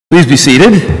Please be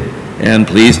seated, and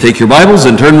please take your Bibles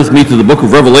and turn with me to the book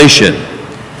of Revelation.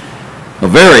 A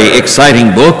very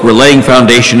exciting book. We're laying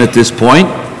foundation at this point,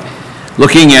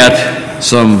 looking at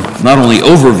some not only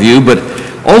overview, but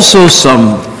also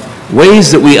some ways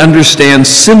that we understand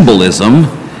symbolism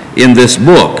in this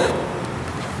book.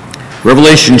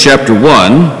 Revelation chapter 1,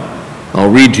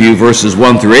 I'll read to you verses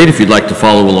 1 through 8 if you'd like to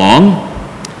follow along.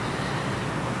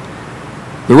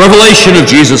 The revelation of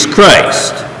Jesus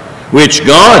Christ, which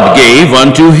God gave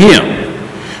unto him,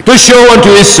 to show unto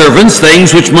his servants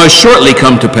things which must shortly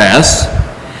come to pass.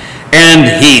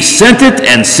 And he sent it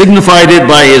and signified it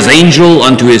by his angel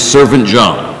unto his servant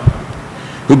John,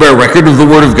 who bare record of the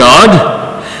word of God,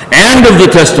 and of the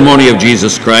testimony of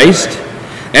Jesus Christ,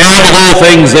 and of all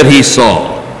things that he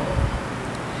saw.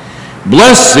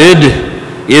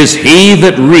 Blessed is he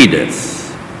that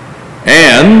readeth,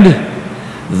 and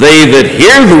they that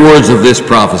hear the words of this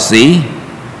prophecy,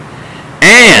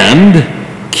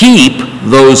 and keep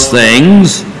those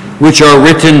things which are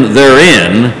written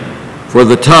therein, for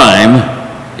the time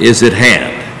is at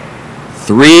hand.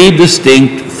 Three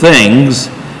distinct things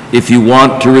if you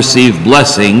want to receive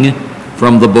blessing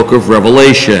from the book of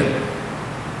Revelation.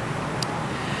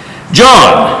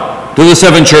 John, to the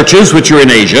seven churches which are in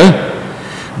Asia,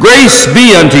 grace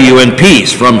be unto you and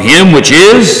peace from him which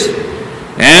is,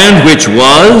 and which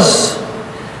was,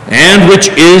 and which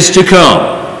is to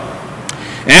come,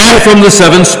 and from the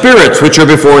seven spirits which are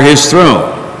before his throne,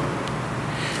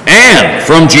 and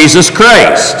from Jesus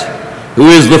Christ, who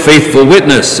is the faithful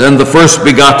witness, and the first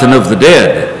begotten of the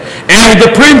dead, and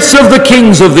the prince of the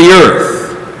kings of the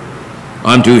earth,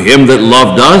 unto him that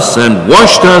loved us and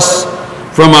washed us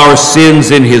from our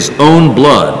sins in his own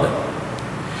blood,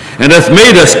 and hath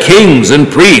made us kings and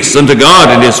priests unto God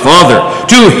and his Father.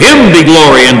 To him be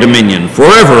glory and dominion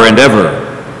forever and ever.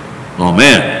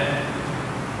 Amen.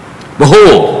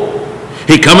 Behold,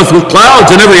 he cometh with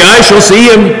clouds, and every eye shall see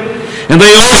him, and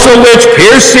they also which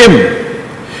pierced him,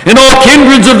 and all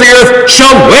kindreds of the earth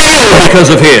shall wail because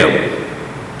of him.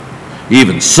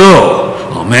 Even so,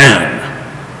 Amen.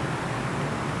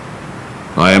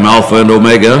 I am Alpha and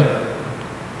Omega,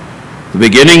 the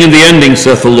beginning and the ending,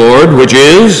 saith the Lord, which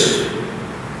is,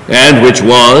 and which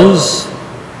was,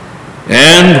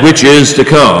 and which is to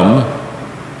come,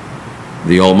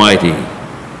 the Almighty.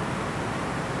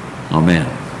 Amen.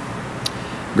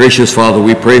 Gracious Father,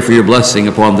 we pray for your blessing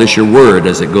upon this your word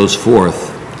as it goes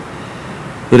forth,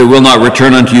 that it will not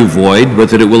return unto you void, but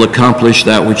that it will accomplish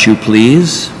that which you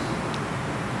please,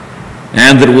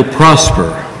 and that it will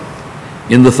prosper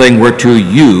in the thing whereto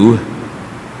you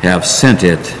have sent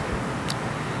it.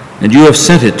 And you have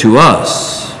sent it to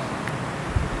us,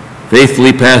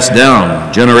 faithfully passed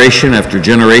down generation after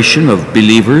generation of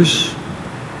believers,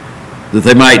 that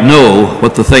they might know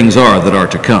what the things are that are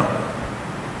to come.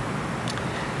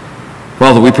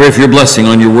 Father, we pray for your blessing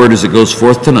on your word as it goes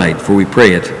forth tonight, for we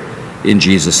pray it in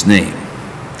Jesus' name.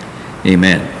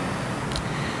 Amen.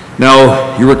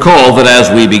 Now, you recall that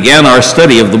as we began our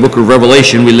study of the book of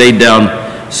Revelation, we laid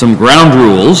down some ground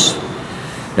rules,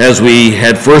 as we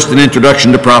had first an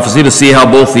introduction to prophecy to see how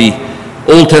both the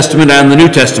Old Testament and the New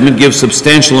Testament give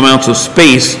substantial amounts of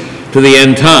space to the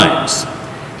end times.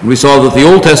 And we saw that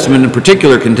the Old Testament in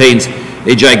particular contains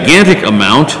a gigantic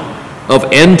amount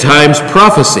of end times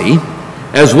prophecy,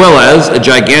 as well as a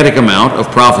gigantic amount of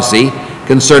prophecy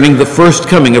concerning the first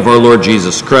coming of our Lord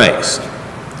Jesus Christ.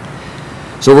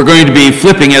 So we're going to be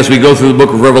flipping as we go through the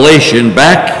book of Revelation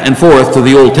back and forth to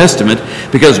the Old Testament,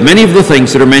 because many of the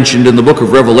things that are mentioned in the book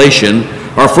of Revelation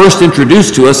are first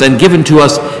introduced to us and given to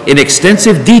us in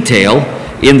extensive detail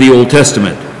in the Old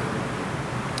Testament.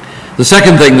 The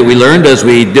second thing that we learned as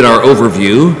we did our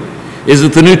overview is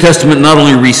that the New Testament not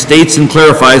only restates and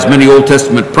clarifies many Old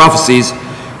Testament prophecies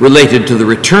related to the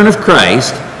return of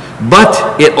Christ,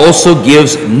 but it also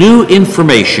gives new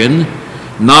information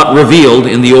not revealed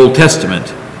in the Old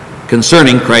Testament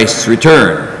concerning Christ's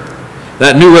return.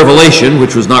 That new revelation,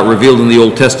 which was not revealed in the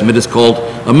Old Testament, is called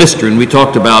a mystery, and we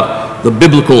talked about the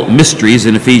biblical mysteries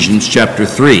in Ephesians chapter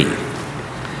 3.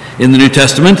 In the New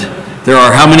Testament, there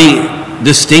are how many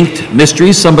distinct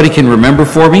mysteries? Somebody can remember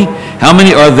for me? How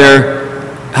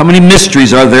many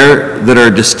mysteries are there that are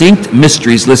distinct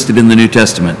mysteries listed in the New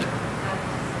Testament?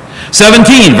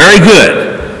 17, very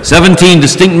good. 17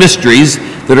 distinct mysteries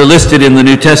that are listed in the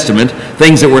New Testament,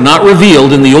 things that were not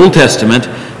revealed in the Old Testament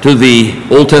to the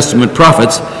Old Testament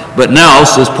prophets, but now,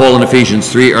 says Paul in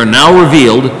Ephesians 3, are now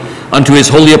revealed unto his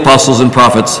holy apostles and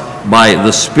prophets by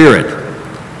the Spirit.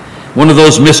 One of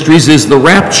those mysteries is the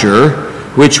rapture,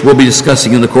 which we'll be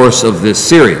discussing in the course of this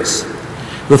series.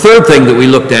 The third thing that we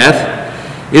looked at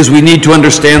is we need to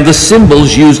understand the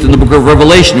symbols used in the book of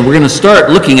Revelation. And we're going to start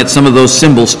looking at some of those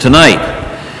symbols tonight.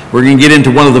 We're going to get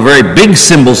into one of the very big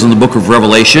symbols in the book of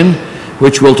Revelation,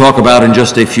 which we'll talk about in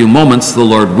just a few moments, the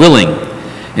Lord willing.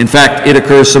 In fact, it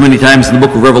occurs so many times in the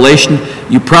book of Revelation,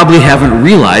 you probably haven't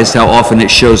realized how often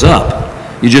it shows up.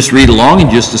 You just read along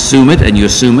and you just assume it, and you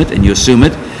assume it, and you assume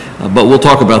it. But we'll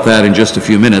talk about that in just a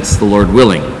few minutes, the Lord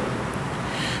willing.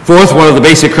 Fourth, one of the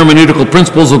basic hermeneutical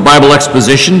principles of Bible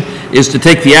exposition is to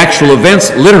take the actual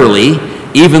events literally,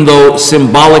 even though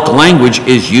symbolic language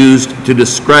is used to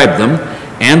describe them,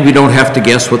 and we don't have to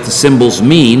guess what the symbols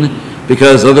mean,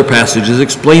 because other passages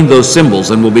explain those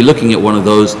symbols, and we'll be looking at one of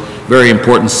those very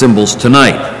important symbols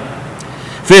tonight.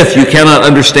 Fifth, you cannot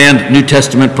understand New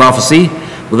Testament prophecy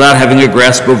without having a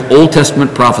grasp of Old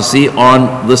Testament prophecy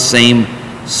on the same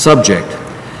subject.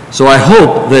 So I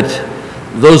hope that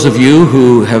those of you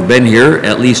who have been here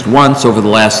at least once over the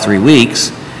last 3 weeks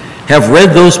have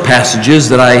read those passages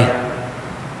that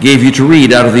I gave you to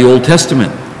read out of the Old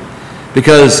Testament,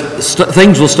 because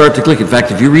things will start to click. In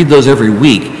fact, if you read those every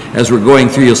week as we're going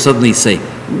through, you'll suddenly say,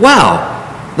 wow,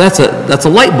 that's a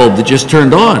light bulb that just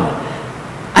turned on.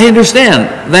 I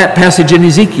understand that passage in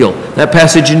Ezekiel, that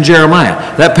passage in Jeremiah,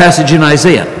 that passage in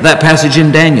Isaiah, that passage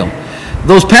in Daniel.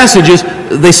 Those passages,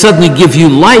 they suddenly give you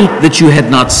light that you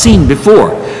had not seen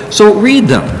before. So read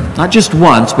them, not just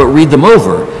once, but read them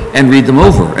over and read them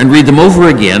over and read them over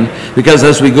again, because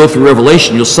as we go through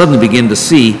Revelation, you'll suddenly begin to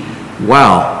see,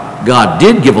 wow, God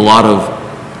did give a lot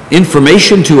of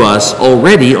information to us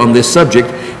already on this subject,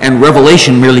 and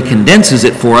Revelation merely condenses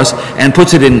it for us and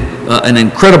puts it in an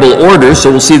incredible order,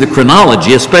 so we'll see the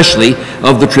chronology, especially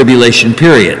of the tribulation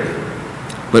period.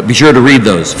 But be sure to read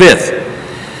those. Fifth,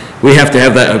 we have to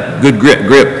have that good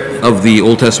grip of the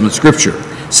Old Testament scripture.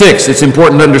 Sixth, it's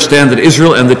important to understand that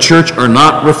Israel and the church are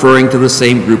not referring to the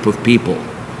same group of people.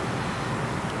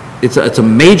 It's a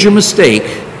major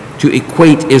mistake to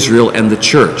equate Israel and the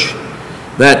church.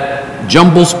 That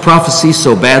jumbles prophecy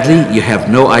so badly, you have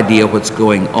no idea what's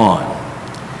going on.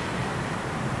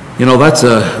 You know, that's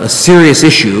a serious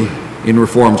issue in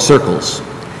Reformed circles,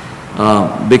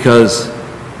 because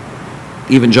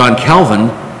even John Calvin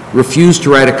refused to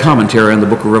write a commentary on the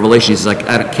book of Revelation. He's like,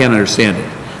 I can't understand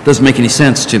it. Doesn't make any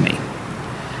sense to me.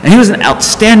 And he was an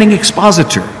outstanding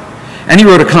expositor. And he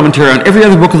wrote a commentary on every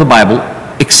other book of the Bible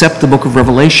except the book of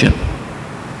Revelation.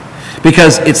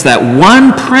 Because it's that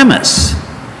one premise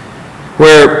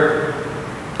where,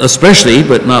 especially,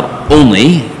 but not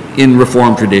only, in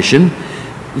Reformed tradition,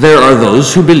 there are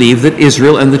those who believe that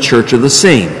Israel and the church are the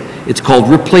same. It's called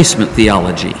replacement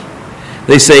theology.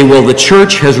 They say, well, the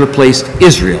church has replaced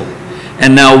Israel,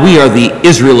 and now we are the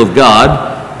Israel of God,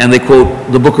 and they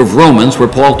quote the book of Romans where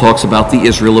Paul talks about the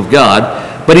Israel of God,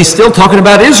 but he's still talking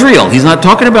about Israel. He's not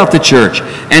talking about the church,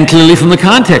 and clearly from the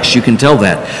context you can tell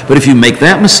that. But if you make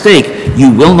that mistake,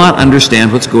 you will not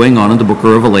understand what's going on in the book of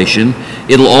Revelation.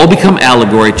 It'll all become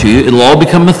allegory to you. It'll all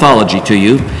become mythology to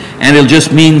you. And it'll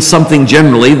just mean something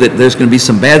generally, that there's going to be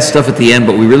some bad stuff at the end,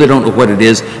 but we really don't know what it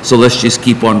is, so let's just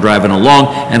keep on driving along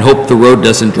and hope the road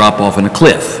doesn't drop off in a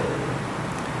cliff.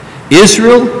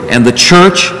 Israel and the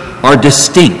church are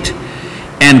distinct,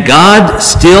 and God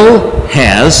still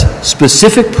has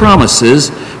specific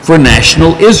promises for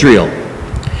national Israel.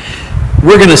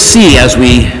 We're going to see as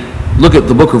we look at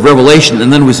the book of Revelation,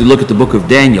 and then as we look at the book of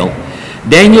Daniel,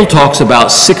 Daniel talks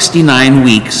about 69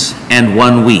 weeks and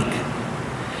 1 week.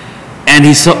 And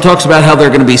he talks about how there are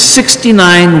going to be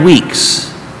 69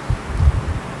 weeks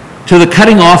to the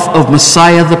cutting off of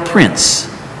Messiah the Prince.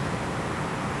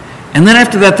 And then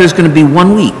after that, there's going to be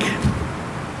 1 week.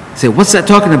 You say, what's that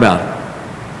talking about?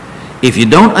 If you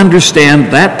don't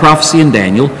understand that prophecy in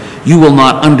Daniel, you will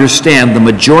not understand the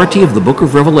majority of the book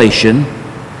of Revelation,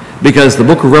 because the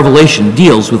book of Revelation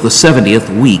deals with the 70th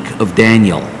week of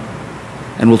Daniel.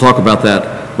 And we'll talk about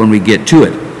that when we get to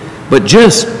it. But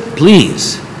just,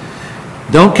 please,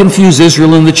 don't confuse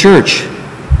Israel and the church.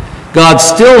 God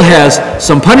still has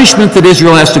some punishment that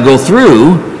Israel has to go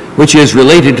through, which is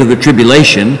related to the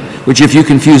tribulation, which if you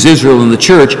confuse Israel and the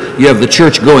church, you have the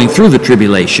church going through the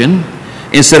tribulation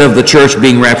instead of the church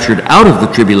being raptured out of the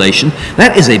tribulation.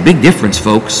 That is a big difference,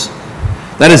 folks.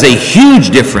 That is a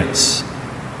huge difference.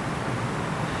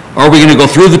 Are we going to go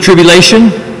through the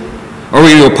tribulation? Are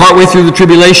we going to go partway through the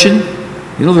tribulation?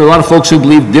 You know, there are a lot of folks who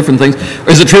believe different things.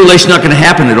 Is the tribulation not going to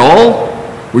happen at all?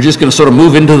 We're just going to sort of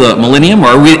move into the millennium, or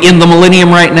are we in the millennium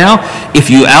right now? If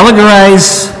you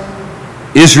allegorize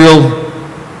Israel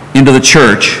into the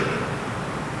church,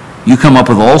 you come up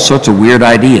with all sorts of weird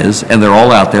ideas, and they're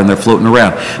all out there and they're floating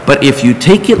around. But if you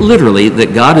take it literally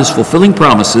that God is fulfilling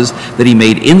promises that he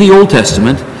made in the Old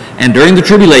Testament, And during the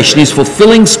tribulation, he's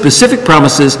fulfilling specific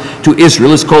promises to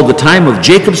Israel. It's called the time of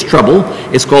Jacob's trouble.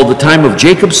 It's called the time of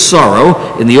Jacob's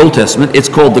sorrow in the Old Testament. It's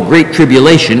called the Great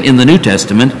Tribulation in the New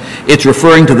Testament. It's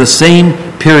referring to the same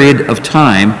period of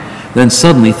time. Then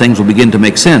suddenly things will begin to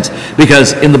make sense.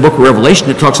 Because in the book of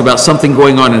Revelation, it talks about something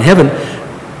going on in heaven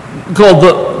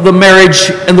called the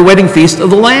marriage and the wedding feast of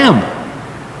the Lamb.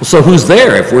 So who's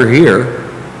there if we're here?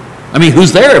 I mean,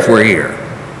 who's there if we're here?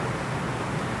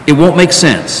 It won't make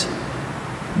sense.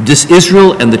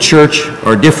 Israel and the church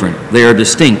are different. They are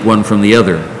distinct one from the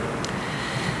other.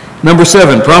 Number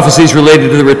 7, prophecies related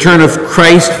to the return of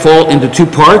Christ fall into two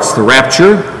parts: the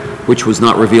rapture, which was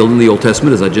not revealed in the Old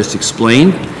Testament, as I just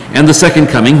explained, and the second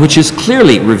coming, which is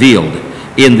clearly revealed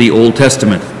in the Old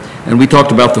Testament. And we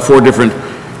talked about the 4 different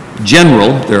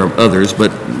general, there are others,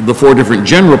 but the 4 different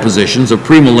general positions of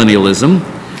premillennialism,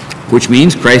 which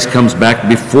means Christ comes back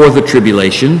before the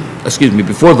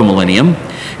before the millennium.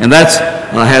 And that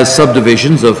has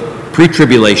subdivisions of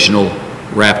pre-tribulational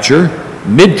rapture,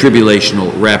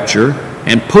 mid-tribulational rapture,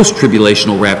 and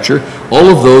post-tribulational rapture. All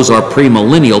of those are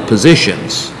premillennial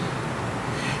positions.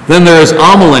 Then there is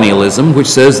amillennialism, which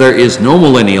says there is no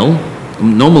millennium,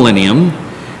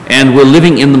 and we're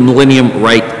living in the millennium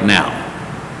right now.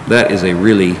 That is a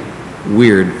really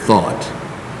weird thought.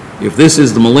 If this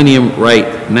is the millennium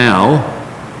right now,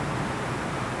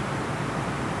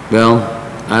 well,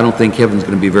 I don't think heaven's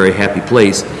going to be a very happy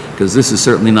place, because this is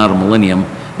certainly not a millennium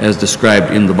as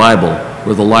described in the Bible,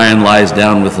 where the lion lies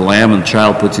down with the lamb and the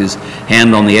child puts his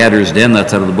hand on the adder's den.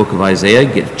 That's out of the book of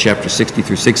Isaiah, get chapter 60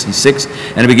 through 66,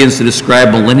 and it begins to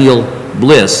describe millennial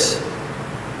bliss,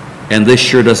 and this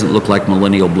sure doesn't look like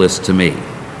millennial bliss to me.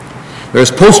 There's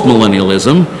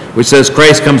postmillennialism, which says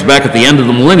Christ comes back at the end of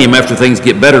the millennium after things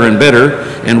get better and better,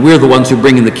 and we're the ones who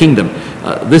bring in the kingdom.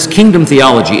 This kingdom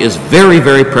theology is very,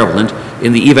 very prevalent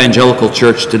in the evangelical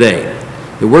church today,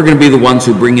 that we're going to be the ones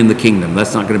who bring in the kingdom.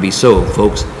 That's not going to be so,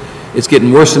 folks. It's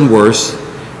getting worse and worse,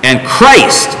 and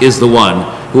Christ is the one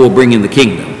who will bring in the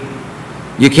kingdom.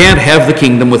 You can't have the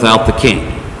kingdom without the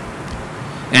king.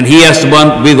 And he has to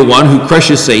be the one who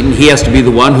crushes Satan. He has to be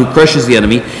the one who crushes the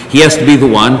enemy. He has to be the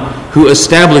one who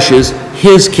establishes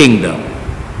his kingdom.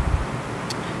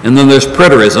 And then there's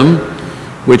preterism,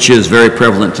 which is very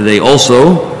prevalent today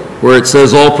also, where it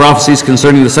says all prophecies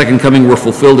concerning the second coming were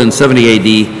fulfilled in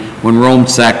 70 AD when Rome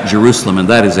sacked Jerusalem. And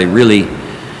that is a really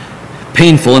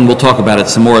painful, and we'll talk about it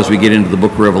some more as we get into the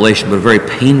book of Revelation, but a very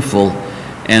painful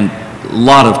and a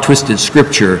lot of twisted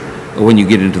scripture when you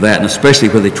get into that, and especially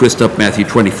where they twist up Matthew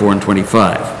 24 and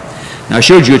 25. Now, I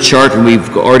showed you a chart, and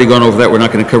we've already gone over that. We're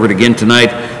not going to cover it again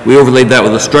tonight. We overlaid that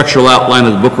with a structural outline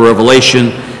of the book of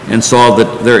Revelation and saw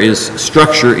that there is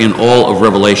structure in all of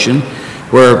Revelation,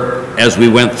 where as we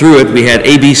went through it, we had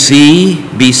A, B, C,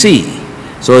 B, C.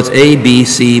 So it's A, B,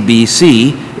 C, B,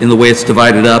 C in the way it's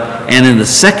divided up. And in the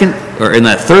second, or in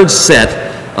that third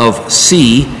set of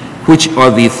C, which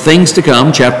are the things to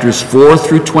come, chapters 4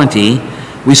 through 20,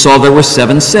 we saw there were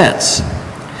 7 sets.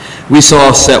 We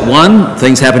saw set 1,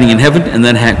 things happening in heaven and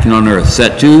then happening on earth.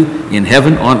 Set 2, in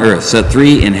heaven on earth. Set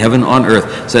 3, in heaven on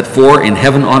earth. Set 4, in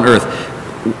heaven on earth.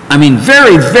 I mean,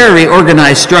 very, very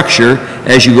organized structure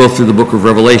as you go through the book of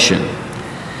Revelation.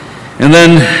 And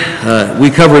then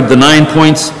we covered the 9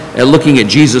 points at looking at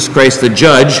Jesus Christ the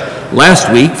judge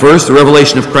last week. First, the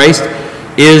revelation of Christ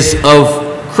is of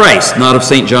Christ, not of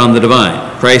St. John the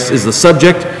Divine. Christ is the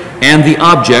subject and the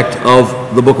object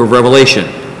of the book of Revelation.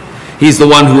 He's the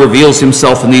one who reveals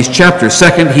himself in these chapters.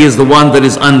 Second, he is the one that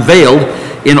is unveiled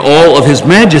in all of his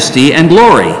majesty and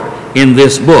glory in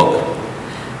this book.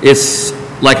 It's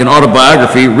like an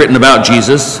autobiography written about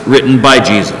Jesus, written by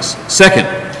Jesus. Second,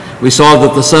 we saw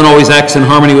that the Son always acts in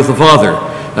harmony with the Father.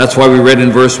 That's why we read in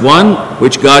verse 1,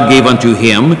 which God gave unto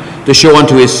him to show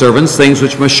unto his servants things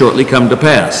which must shortly come to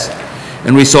pass.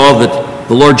 And we saw that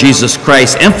the Lord Jesus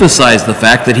Christ emphasized the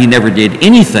fact that he never did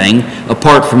anything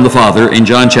apart from the Father in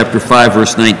John chapter 5,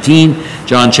 verse 19,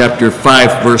 John chapter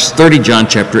 5, verse 30, John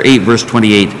chapter 8, verse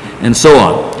 28, and so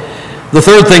on. The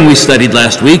third thing we studied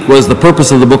last week was the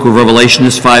purpose of the book of Revelation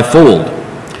is fivefold.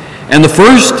 And the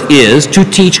first is to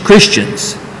teach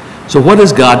Christians. So what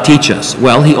does God teach us?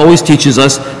 Well, he always teaches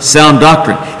us sound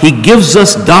doctrine. He gives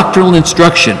us doctrinal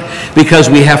instruction because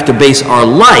we have to base our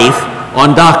life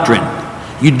on doctrine.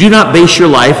 You do not base your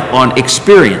life on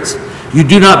experience. You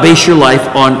do not base your life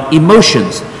on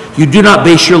emotions. You do not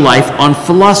base your life on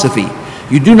philosophy.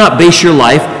 You do not base your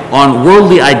life on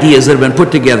worldly ideas that have been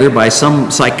put together by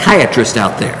some psychiatrist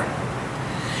out there.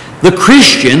 The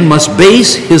Christian must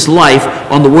base his life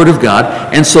on the Word of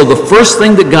God, and so the first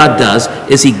thing that God does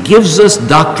is he gives us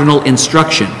doctrinal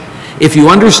instruction. If you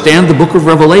understand the book of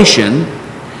Revelation,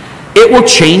 It will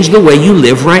change the way you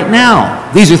live right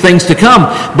now. These are things to come,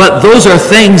 but those are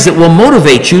things that will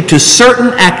motivate you to certain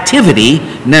activity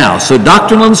now. So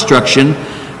doctrinal instruction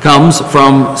comes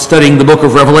from studying the book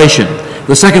of Revelation.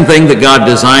 The second thing that God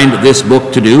designed this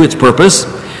book to do, its purpose,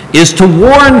 is to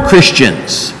warn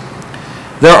Christians.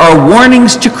 There are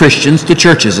warnings to Christians, to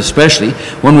churches especially.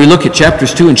 When we look at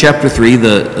chapters 2 and chapter 3,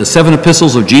 the 7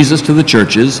 epistles of Jesus to the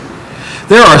churches,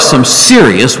 there are some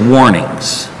serious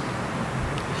warnings.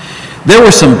 There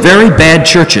were some very bad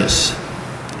churches.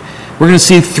 We're going to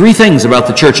see 3 things about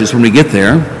the churches when we get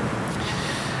there.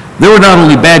 There were not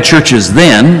only bad churches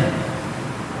then,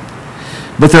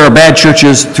 but there are bad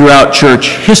churches throughout church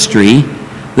history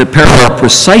that parallel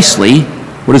precisely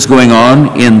what is going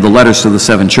on in the letters to the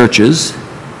 7 churches.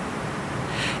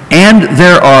 And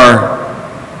there are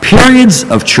periods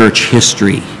of church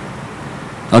history.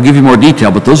 I'll give you more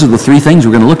detail, but those are the 3 things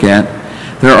we're going to look at.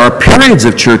 There are periods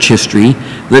of church history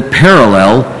that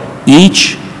parallel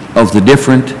each of the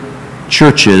different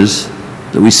churches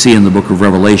that we see in the book of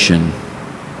Revelation.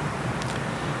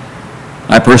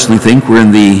 I personally think we're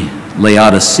in the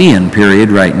Laodicean period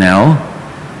right now,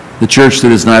 the church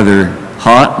that is neither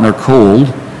hot nor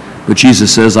cold, but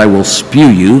Jesus says, I will spew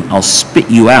you, I'll spit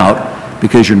you out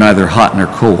because you're neither hot nor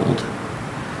cold.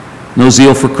 No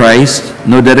zeal for Christ,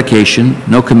 no dedication,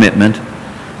 no commitment,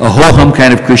 a ho-hum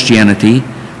kind of Christianity.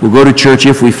 We'll go to church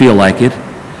if we feel like it.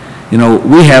 You know,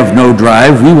 we have no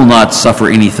drive. We will not suffer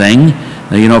anything.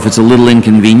 You know, if it's a little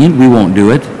inconvenient, we won't do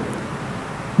it.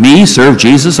 Me, serve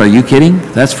Jesus? Are you kidding?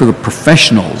 That's for the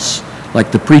professionals,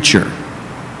 like the preacher.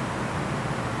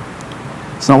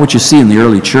 It's not what you see in the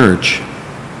early church.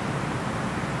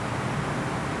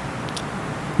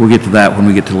 We'll get to that when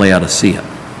we get to Laodicea.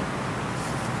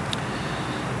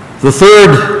 The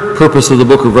third purpose of the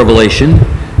book of Revelation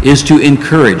is to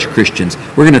encourage Christians.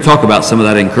 We're going to talk about some of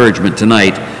that encouragement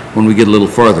tonight when we get a little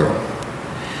farther.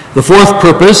 The fourth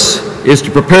purpose is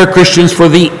to prepare Christians for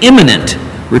the imminent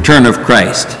return of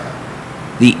Christ.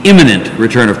 The imminent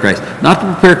return of Christ. Not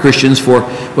to prepare Christians for,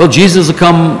 well, Jesus will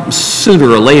come sooner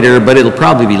or later, but it'll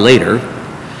probably be later.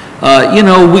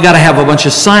 We got to have a bunch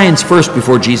of signs first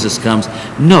before Jesus comes.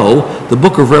 No, the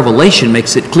book of Revelation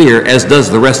makes it clear, as does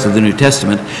the rest of the New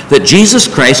Testament, that Jesus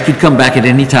Christ could come back at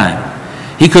any time.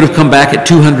 He could have come back at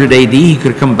 200 AD. He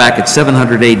could have come back at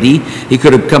 700 AD. He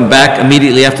could have come back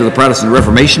immediately after the Protestant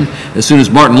Reformation. As soon as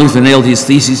Martin Luther nailed his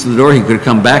theses to the door, he could have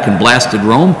come back and blasted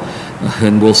Rome.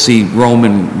 And we'll see Rome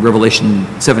in Revelation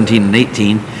 17 and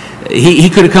 18. He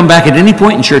could have come back at any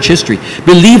point in church history.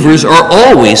 Believers are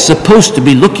always supposed to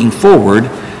be looking forward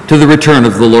to the return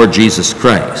of the Lord Jesus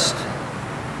Christ.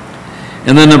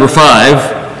 And then number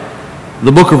 5,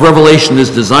 the book of Revelation is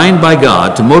designed by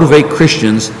God to motivate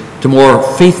Christians to more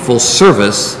faithful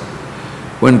service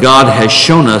when God has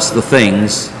shown us the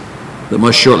things that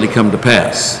must shortly come to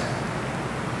pass.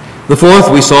 The fourth,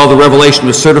 we saw the revelation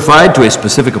was certified to a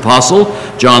specific apostle,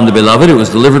 John the Beloved. It was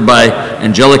delivered by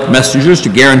angelic messengers to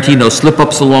guarantee no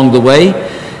slip-ups along the way.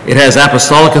 It has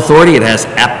apostolic authority. It has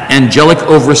angelic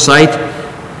oversight.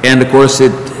 And, of course,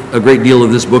 a great deal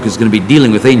of this book is going to be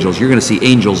dealing with angels. You're going to see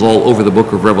angels all over the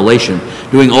book of Revelation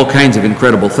doing all kinds of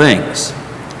incredible things.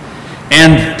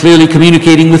 And clearly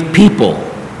communicating with people.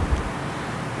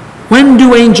 When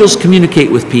do angels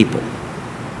communicate with people?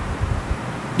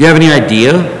 Do you have any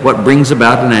idea what brings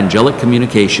about an angelic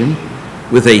communication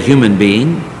with a human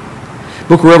being? The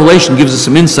book of Revelation gives us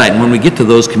some insight, and when we get to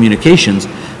those communications,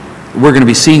 we're going to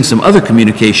be seeing some other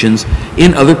communications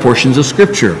in other portions of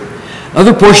Scripture.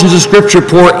 Other portions of Scripture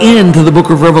pour into the book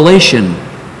of Revelation.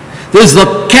 There's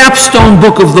the capstone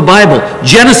book of the Bible.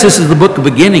 Genesis is the book of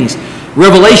beginnings.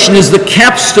 Revelation is the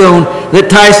capstone that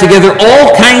ties together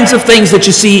all kinds of things that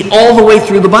you see all the way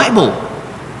through the Bible.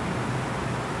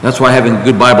 That's why having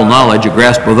good Bible knowledge, a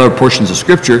grasp of other portions of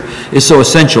Scripture, is so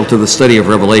essential to the study of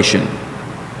Revelation.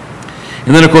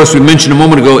 And then, of course, we mentioned a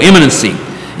moment ago imminency.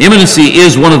 Imminency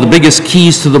is one of the biggest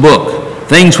keys to the book,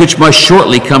 things which must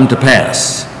shortly come to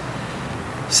pass.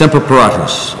 Semper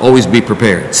paratus, always be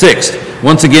prepared. Sixth,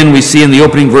 once again we see in the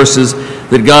opening verses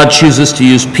that God chooses to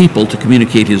use people to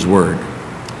communicate His Word.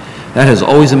 That has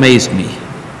always amazed me.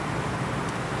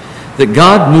 That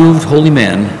God moved holy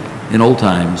men in old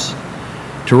times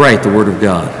to write the Word of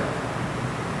God,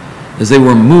 as they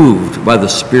were moved by the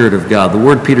Spirit of God. The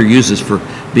word Peter uses for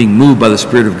being moved by the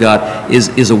Spirit of God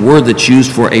is a word that's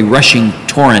used for a rushing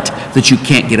torrent that you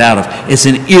can't get out of. It's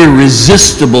an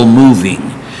irresistible moving.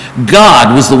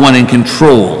 God was the one in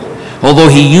control, although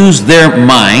he used their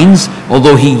minds,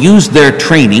 although he used their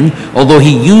training, although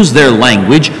he used their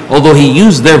language, although he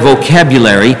used their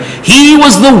vocabulary, he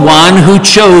was the one who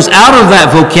chose out of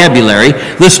that vocabulary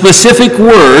the specific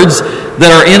words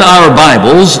that are in our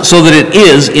Bibles so that it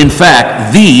is, in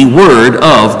fact, the Word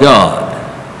of God.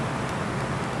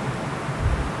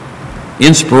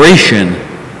 Inspiration,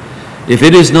 if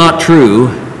it is not true,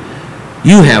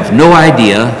 you have no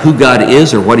idea who God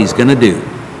is or what he's going to do.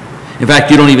 In fact,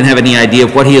 you don't even have any idea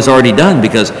of what he has already done,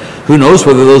 because who knows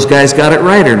whether those guys got it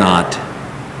right or not.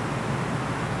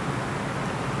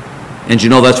 And you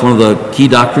know that's one of the key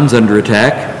doctrines under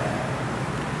attack.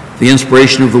 The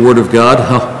inspiration of the Word of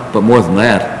God, but more than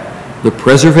that, the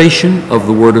preservation of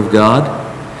the Word of God.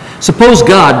 Suppose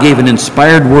God gave an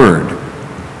inspired word,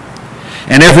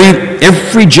 and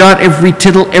every jot, every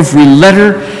tittle, every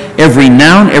letter, every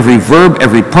noun, every verb,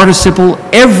 every participle,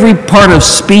 every part of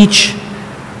speech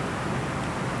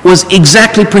was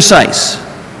exactly precise.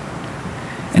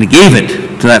 And he gave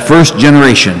it to that first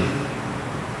generation.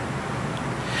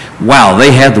 Wow,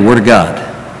 they had the Word of God.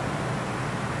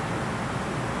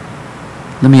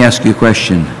 Let me ask you a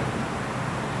question.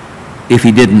 If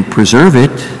he didn't preserve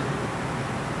it,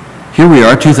 here we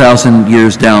are 2,000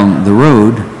 years down the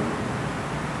road.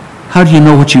 How do you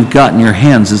know what you've got in your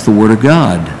hands is the Word of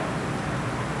God?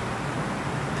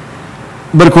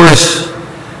 But of course,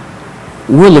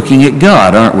 we're looking at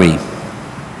God, aren't we?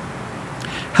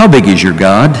 How big is your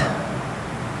God?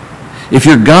 If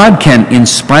your God can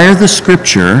inspire the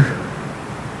Scripture,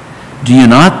 do you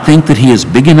not think that he is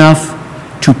big enough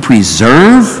to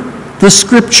preserve the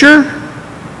Scripture?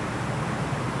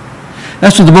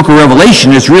 That's what the book of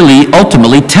Revelation is really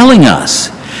ultimately telling us.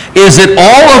 Is that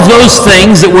all of those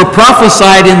things that were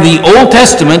prophesied in the Old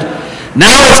Testament,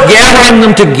 now it's gathering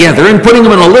them together and putting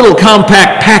them in a little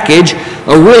compact package,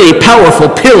 a really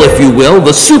powerful pill, if you will,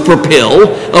 the super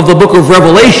pill of the book of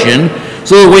Revelation,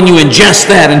 so that when you ingest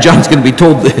that, and John's going to be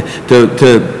told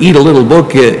to eat a little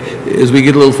book as we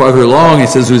get a little farther along, he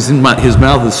says his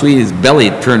mouth is sweet, his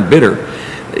belly turned bitter.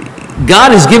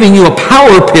 God is giving you a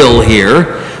power pill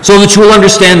here so that you will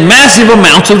understand massive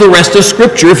amounts of the rest of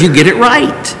Scripture if you get it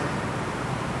right.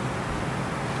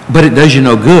 But it does you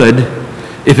no good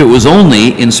if it was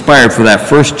only inspired for that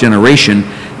first generation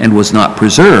and was not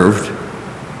preserved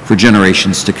for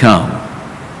generations to come.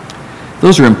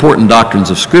 Those are important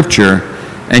doctrines of Scripture,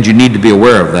 and you need to be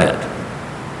aware of that.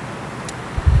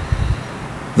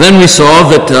 Then we saw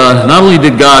that not only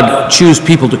did God choose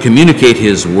people to communicate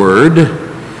his word,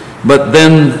 but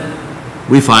then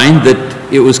we find that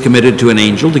it was committed to an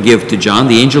angel to give to John.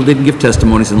 The angel didn't give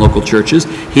testimonies in local churches.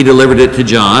 He delivered it to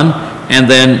John, and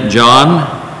then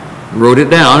John wrote it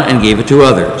down and gave it to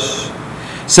others.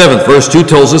 7th, verse 2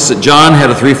 tells us that John had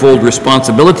a threefold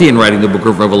responsibility in writing the book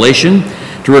of Revelation: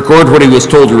 to record what he was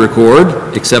told to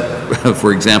record, except,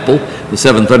 for example, the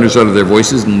seven thunders uttered their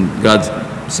voices, and God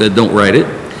said, don't write it.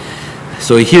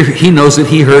 So he knows that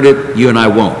he heard it, you and I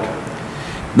won't.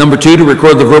 Number 2, to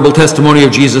record the verbal testimony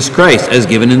of Jesus Christ as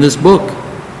given in this book.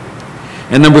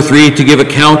 And number 3, to give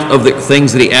account of the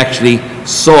things that he actually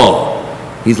saw.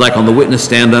 He's like on the witness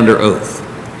stand under oath.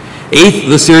 8th,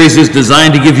 the series is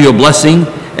designed to give you a blessing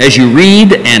as you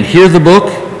read and hear the book.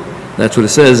 That's what it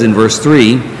says in verse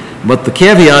 3. But the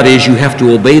caveat is you have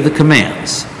to obey the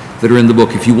commands that are in the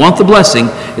book. If you want the blessing,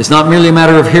 it's not merely a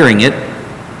matter of hearing it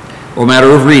or a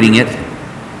matter of reading it.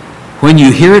 When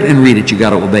you hear it and read it, you got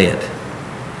to obey it.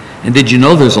 And did you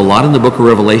know there's a lot in the book of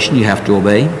Revelation you have to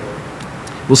obey?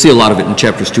 We'll see a lot of it in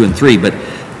chapters 2 and 3, but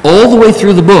all the way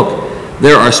through the book,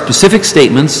 there are specific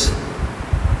statements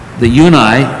that you and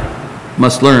I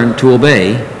must learn to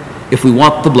obey if we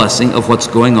want the blessing of what's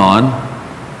going on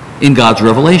in God's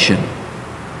revelation.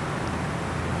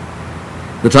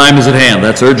 The time is at hand.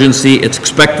 That's urgency. It's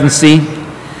expectancy.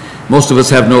 Most of us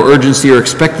have no urgency or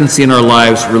expectancy in our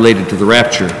lives related to the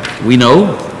rapture. We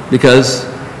know because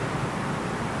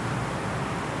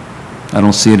I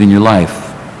don't see it in your life.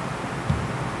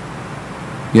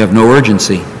 You have no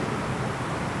urgency.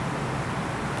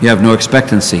 You have no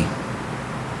expectancy.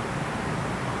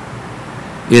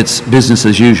 It's business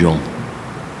as usual.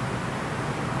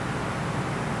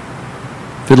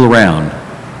 Fiddle around.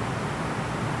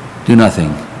 Do nothing.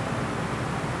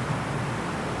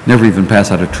 Never even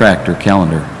pass out a tract or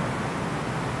calendar.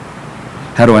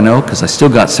 How do I know? Because I still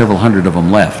got several hundred of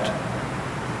them left.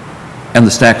 And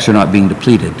the stacks are not being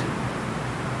depleted.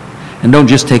 And don't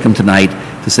just take them tonight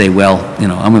to say, well,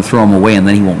 I'm going to throw them away and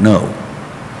then he won't know.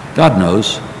 God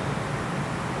knows.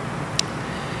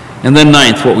 And then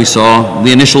 9th, what we saw,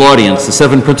 the initial audience, the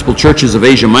 7 principal churches of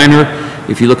Asia Minor.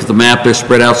 If you look at the map, they're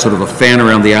spread out sort of a fan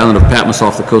around the island of Patmos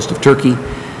off the coast of Turkey.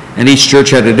 And each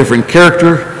church had a different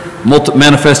character,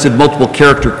 manifested multiple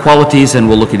character qualities, and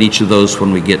we'll look at each of those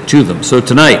when we get to them. So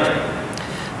tonight,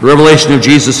 the revelation of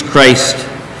Jesus Christ,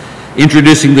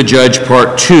 introducing the judge,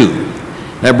 part 2.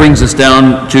 That brings us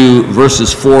down to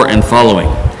verses 4 and following.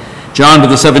 John to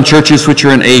the 7 churches which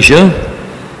are in Asia.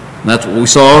 That's what we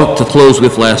saw to close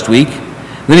with last week.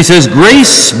 Then he says,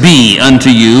 grace be unto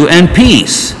you and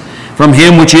peace from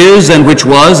him which is and which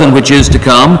was and which is to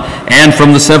come, and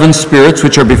from the 7 spirits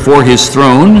which are before his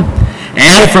throne,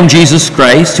 and from Jesus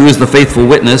Christ, who is the faithful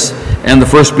witness and the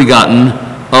first begotten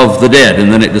of the dead.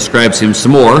 And then it describes him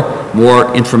some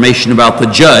more information about the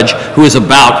judge who is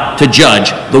about to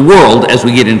judge the world as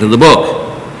we get into the book.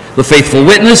 The faithful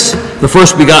witness, the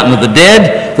first begotten of the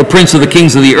dead, the prince of the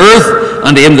kings of the earth,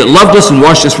 unto him that loved us and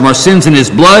washed us from our sins in his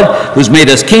blood, who's made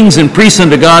us kings and priests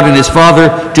unto God and his Father.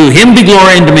 To him be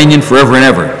glory and dominion forever and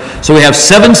ever. So we have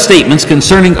 7 statements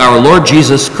concerning our Lord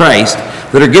Jesus Christ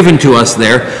that are given to us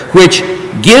there, which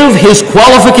give his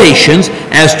qualifications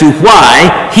as to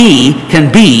why he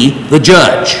can be the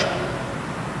judge.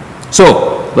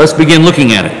 So, let's begin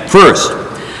looking at it. First,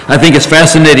 I think it's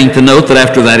fascinating to note that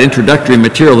after that introductory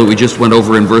material that we just went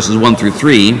over in verses 1 through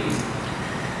 3,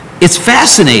 it's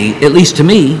fascinating, at least to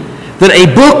me, that a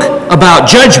book about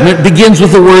judgment begins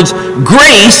with the words,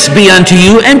 grace be unto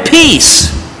you and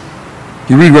peace.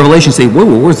 You read Revelation and say,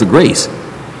 whoa, where's the grace?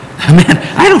 Man,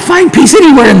 I don't find peace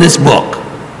anywhere in this book.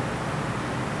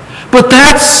 But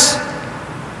that's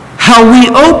how we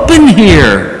open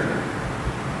here.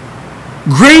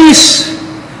 Grace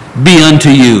be unto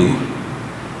you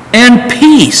and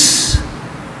peace.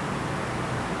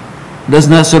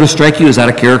 Doesn't that sort of strike you as out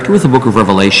of character with the book of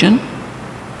Revelation?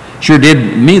 Sure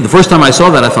did me. The first time I saw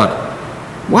that, I thought,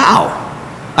 wow,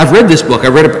 I've read this book.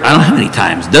 I've read it, I don't know how many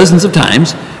times, dozens of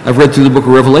times. I've read through the book of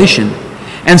Revelation.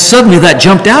 And suddenly that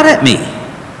jumped out at me.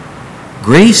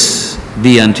 Grace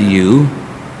be unto you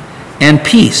and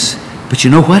peace. But you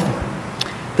know what?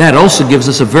 That also gives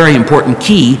us a very important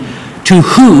key to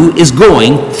who is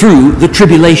going through the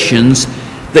tribulations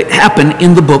that happen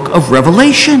in the book of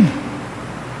Revelation.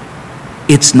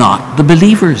 It's not the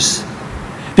believers.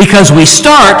 Because we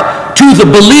start to the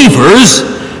believers,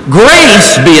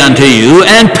 grace be unto you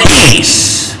and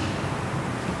peace.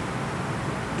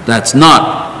 That's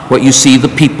not what you see the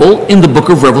people in the book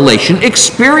of Revelation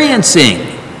experiencing.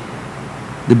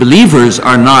 The believers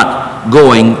are not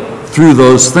going through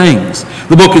those things.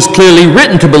 The book is clearly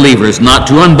written to believers, not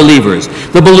to unbelievers.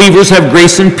 The believers have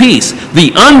grace and peace.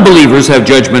 The unbelievers have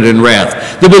judgment and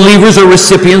wrath. The believers are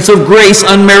recipients of grace,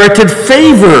 unmerited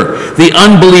favor. The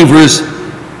unbelievers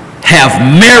have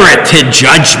merited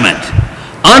judgment.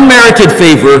 Unmerited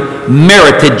favor,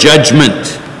 merited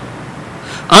judgment.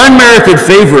 Unmerited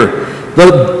favor,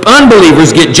 the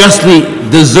unbelievers get justly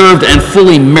deserved and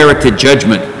fully merited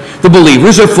judgment. The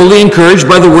believers are fully encouraged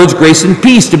by the words grace and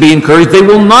peace to be encouraged. They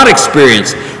will not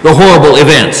experience the horrible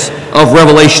events of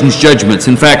Revelation's judgments.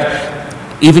 In fact,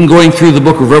 even going through the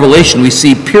book of Revelation, we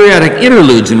see periodic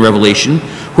interludes in Revelation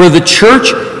where the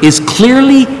church is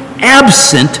clearly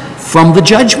absent from the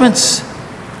judgments.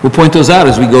 We'll point those out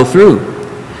as we go through.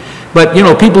 But, you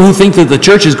know, people who think that the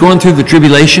church is going through the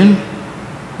tribulation,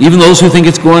 even those who think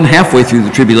it's going halfway through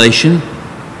the tribulation,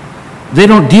 they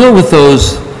don't deal with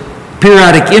those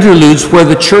periodic interludes where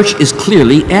the church is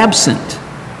clearly absent.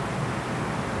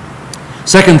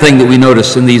 Second thing that we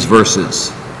notice in these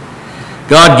verses,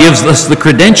 God gives us the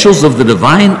credentials of the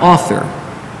divine author.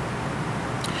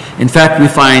 In fact, we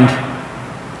find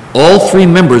all 3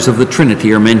 members of the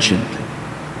Trinity are mentioned.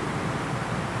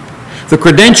 The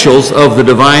credentials of the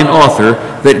divine author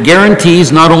that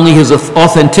guarantees not only his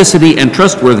authenticity and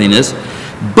trustworthiness,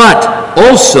 but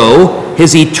also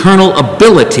his eternal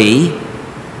ability,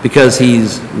 because he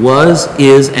was,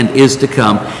 is, and is to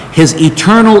come, his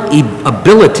eternal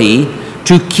ability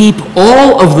to keep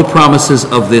all of the promises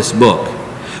of this book,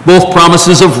 both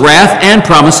promises of wrath and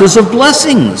promises of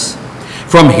blessings,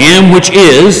 from him which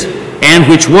is, and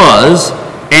which was,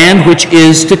 and which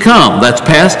is to come. That's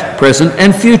past, present,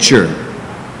 and future.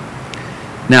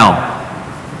 Now,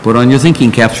 put on your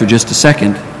thinking caps for just a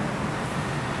second.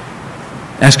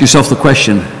 Ask yourself the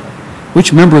question,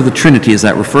 which member of the Trinity is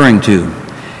that referring to?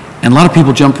 And a lot of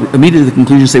people jump immediately to the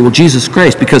conclusion and say, well, Jesus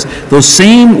Christ, because those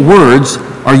same words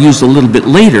are used a little bit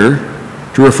later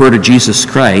to refer to Jesus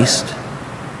Christ.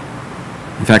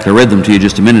 In fact, I read them to you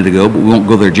just a minute ago, but we won't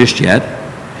go there just yet.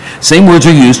 Same words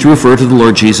are used to refer to the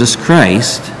Lord Jesus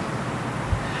Christ,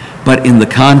 but in the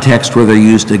context where they're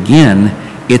used again,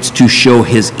 it's to show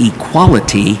his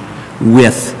equality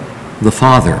with the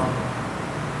Father.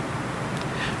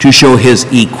 To show his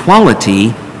equality,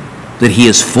 that he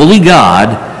is fully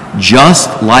God,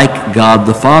 just like God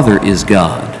the Father is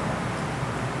God.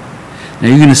 Now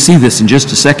you're going to see this in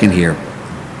just a second here.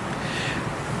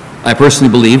 I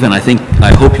personally believe, and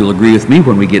I hope you'll agree with me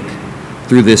when we get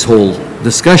through this whole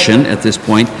discussion at this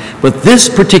point, but this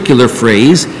particular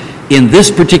phrase, in this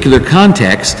particular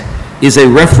context, is a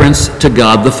reference to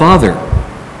God the Father.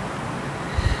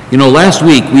 You know, last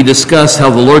week we discussed how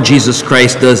the Lord Jesus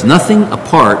Christ does nothing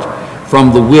apart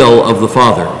from the will of the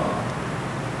Father.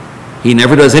 He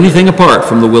never does anything apart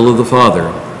from the will of the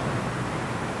Father.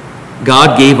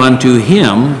 God gave unto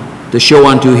him to show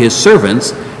unto his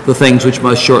servants the things which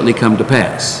must shortly come to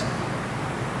pass.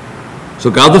 So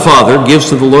God the Father gives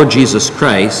to the Lord Jesus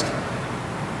Christ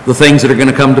the things that are going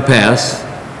to come to pass,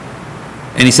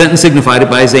 and he sent and signified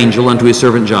it by his angel unto his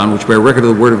servant John, which bear record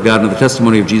of the word of God and of the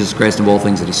testimony of Jesus Christ and of all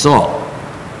things that he saw.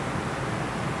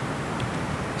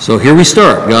 So here we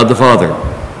start, God the Father.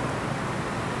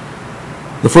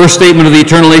 The first statement of the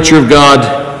eternal nature of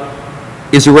God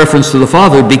is a reference to the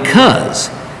Father because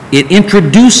it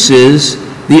introduces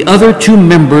the other two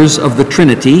members of the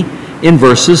Trinity in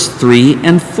verses 3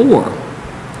 and 4.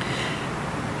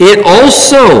 It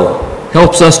also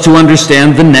helps us to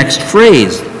understand the next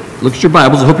phrase. Look at your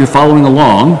Bibles. I hope you're following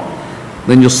along.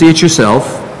 Then you'll see it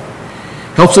yourself.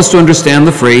 Helps us to understand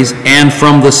the phrase, and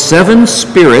from the 7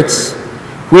 spirits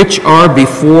which are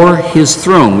before his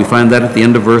throne. We find that at the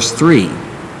end of verse 3.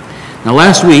 Now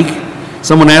last week,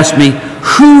 someone asked me,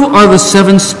 who are the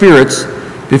 7 spirits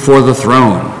before the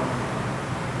throne?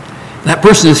 That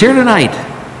person is here tonight.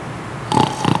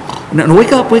 No,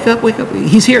 wake up.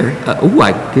 He's here.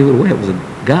 I gave it away. It was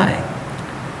a guy.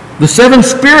 The 7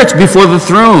 spirits before the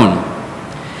throne.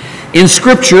 In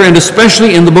Scripture, and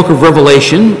especially in the book of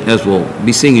Revelation, as we'll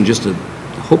be seeing in just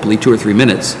hopefully 2 or 3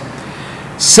 minutes,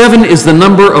 7 is the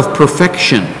number of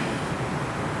perfection.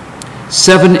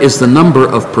 7 is the number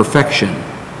of perfection.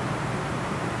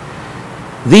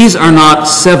 These are not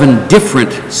 7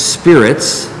 different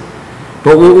spirits,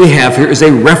 but what we have here is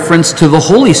a reference to the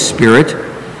Holy Spirit,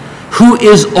 who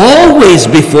is always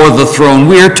before the throne.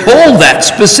 We are told that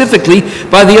specifically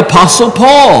by the Apostle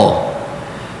Paul.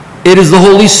 It is the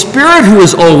Holy Spirit who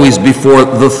is always before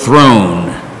the throne.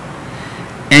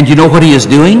 And you know what he is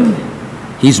doing?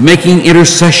 He's making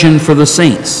intercession for the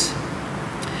saints.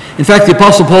 In fact, the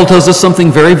Apostle Paul tells us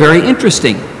something very, very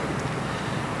interesting.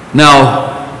 Now,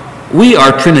 we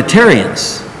are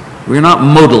Trinitarians. We're not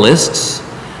modalists,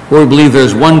 where we believe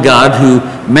there's one God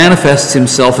who manifests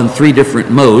himself in 3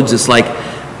 different modes. It's like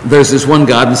there's this one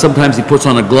God, and sometimes he puts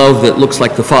on a glove that looks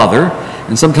like the Father,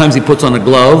 and sometimes he puts on a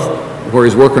glove where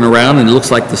he's working around and it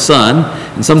looks like the Son,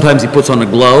 and sometimes he puts on a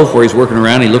glove where he's working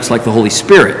around and he looks like the Holy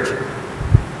Spirit.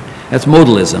 That's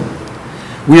modalism.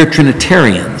 We are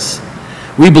Trinitarians.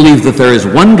 We believe that there is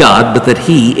one God, but that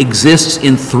he exists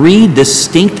in 3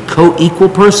 distinct co-equal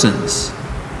persons.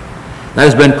 That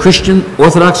has been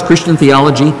Orthodox Christian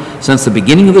theology since the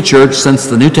beginning of the church, since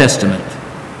the New Testament.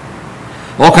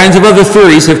 All kinds of other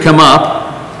theories have come up,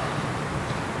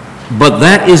 but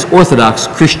that is Orthodox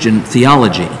Christian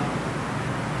theology.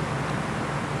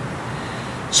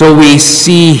 So we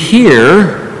see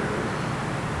here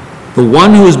the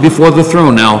one who is before the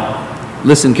throne. Now,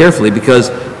 listen carefully, because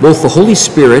both the Holy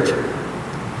Spirit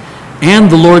and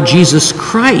the Lord Jesus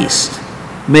Christ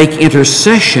make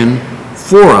intercession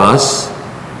for us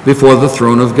before the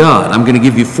throne of God. I'm going to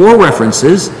give you 4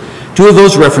 references. 2 of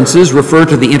those references refer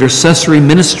to the intercessory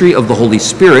ministry of the Holy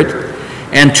Spirit,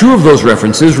 and 2 of those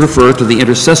references refer to the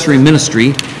intercessory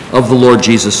ministry of the Lord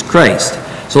Jesus Christ.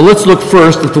 So let's look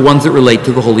first at the ones that relate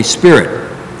to the Holy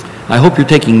Spirit. I hope you're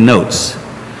taking notes,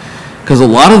 because a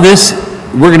lot of this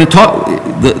we're going to talk,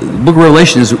 the book of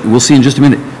Revelation, as we'll see in just a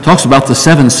minute, talks about the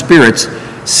 7 spirits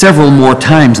several more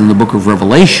times in the book of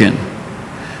Revelation.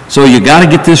 So you got to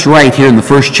get this right here in the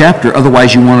first chapter,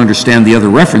 otherwise you won't understand the other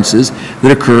references that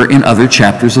occur in other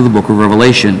chapters of the book of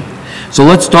Revelation. So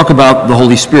let's talk about the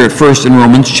Holy Spirit first in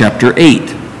Romans chapter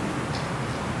 8.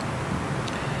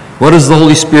 What does the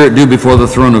Holy Spirit do before the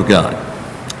throne of God?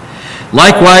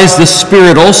 Likewise, the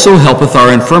Spirit also helpeth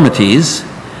our infirmities,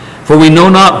 for we know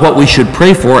not what we should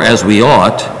pray for as we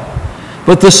ought,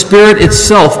 but the Spirit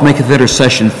itself maketh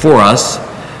intercession for us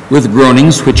with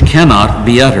groanings which cannot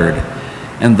be uttered.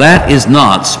 And that is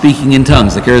not speaking in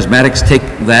tongues. The charismatics take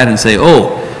that and say,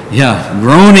 oh, yeah,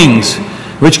 groanings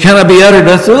which cannot be uttered.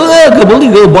 That's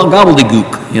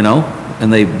gobbledygook, you know,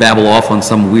 and they babble off on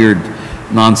some weird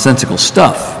nonsensical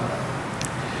stuff.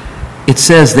 It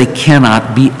says they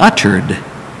cannot be uttered.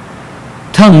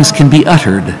 Tongues can be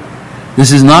uttered.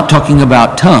 This is not talking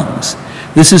about tongues.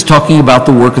 This is talking about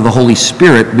the work of the Holy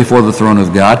Spirit before the throne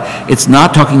of God. It's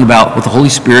not talking about what the Holy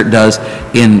Spirit does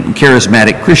in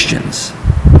charismatic Christians.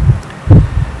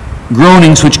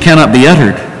 Groanings which cannot be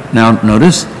uttered. Now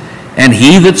notice, and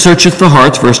he that searcheth the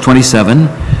hearts, verse 27,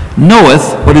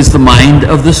 knoweth what is the mind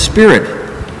of the Spirit.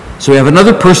 So we have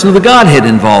another person of the Godhead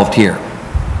involved here.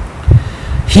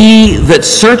 He that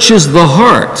searches the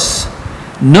hearts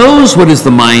knows what is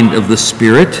the mind of the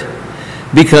Spirit,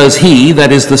 because he,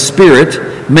 that is the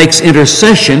Spirit, makes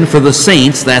intercession for the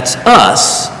saints, that's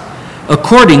us,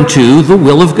 according to the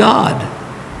will of God.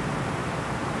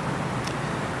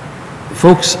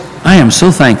 Folks, I am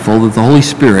so thankful that the Holy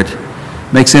Spirit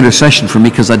makes intercession for me,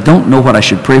 because I don't know what I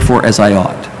should pray for as I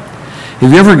ought.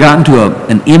 Have you ever gotten to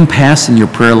an impasse in your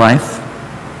prayer life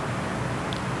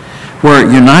where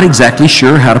you're not exactly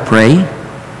sure how to pray?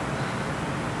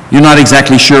 You're not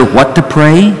exactly sure what to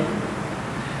pray?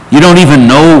 You don't even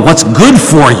know what's good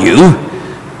for you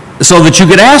so that you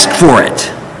could ask for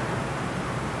it.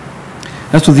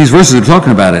 That's what these verses are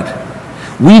talking about it.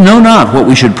 We know not what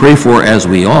we should pray for as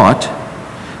we ought,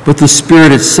 but the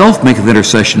Spirit itself maketh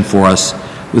intercession for us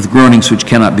with groanings which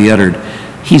cannot be uttered.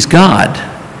 He's God.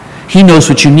 He knows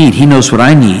what you need. He knows what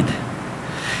I need.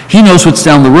 He knows what's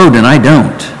down the road and I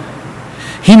don't.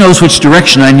 He knows which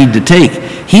direction I need to take.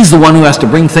 He's the one who has to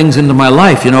bring things into my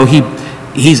life. You know,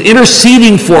 He's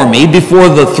interceding for me before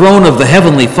the throne of the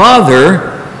Heavenly Father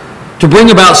to bring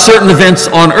about certain events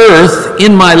on earth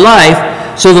in my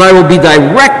life so that I will be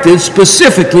directed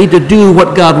specifically to do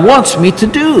what God wants me to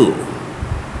do.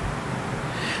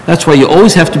 That's why you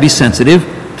always have to be sensitive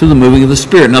to the moving of the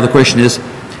Spirit. Now the question is,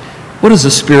 what does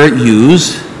the Spirit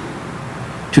use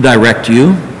to direct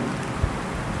you?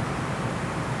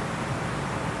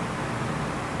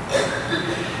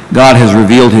 God has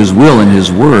revealed His will in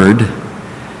His Word,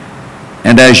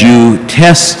 and as you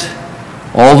test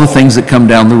all the things that come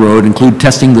down the road, include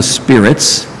testing the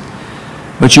spirits,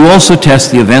 but you also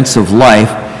test the events of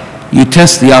life, you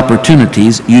test the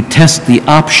opportunities, you test the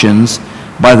options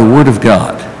by the Word of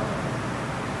God.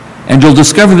 And you'll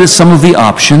discover that some of the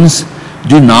options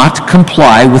do not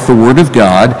comply with the Word of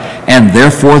God, and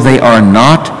therefore they are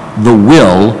not the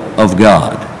will of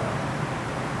God.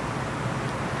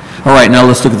 All right, now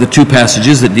let's look at the two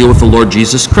passages that deal with the Lord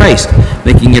Jesus Christ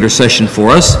making intercession for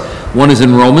us. One is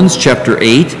in Romans chapter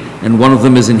 8, and one of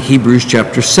them is in Hebrews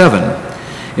chapter 7.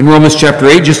 In Romans chapter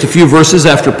 8, just a few verses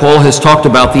after Paul has talked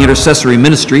about the intercessory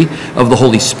ministry of the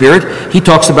Holy Spirit, he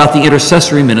talks about the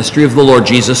intercessory ministry of the Lord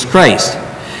Jesus Christ.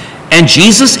 And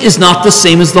Jesus is not the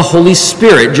same as the Holy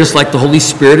Spirit, just like the Holy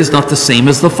Spirit is not the same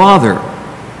as the Father.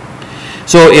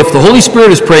 So if the Holy Spirit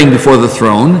is praying before the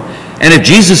throne, and if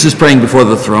Jesus is praying before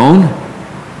the throne,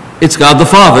 it's God the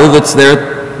Father that's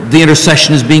there. The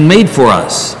intercession is being made for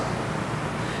us.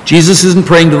 Jesus isn't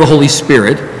praying to the Holy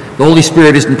Spirit. The Holy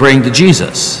Spirit isn't praying to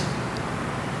Jesus.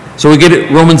 So we get it,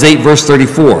 Romans 8, verse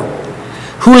 34.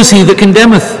 Who is he that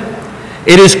condemneth?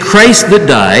 It is Christ that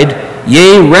died,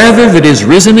 yea, rather that is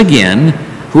risen again,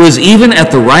 who is even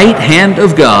at the right hand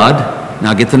of God.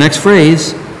 Now get the next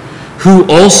phrase. Who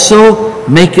also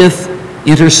maketh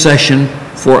intercession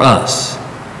for us.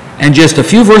 And just a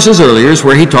few verses earlier is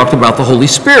where he talked about the Holy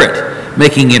Spirit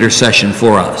making intercession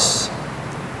for us.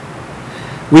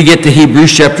 We get to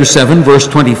Hebrews chapter 7, verse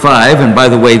 25, and by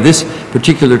the way, this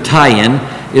particular tie-in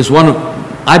is one of,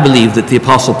 I believe that the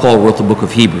Apostle Paul wrote the book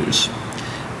of Hebrews.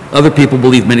 Other people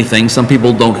believe many things. Some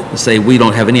people don't say, we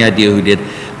don't have any idea who did.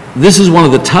 This is one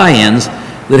of the tie-ins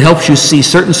that helps you see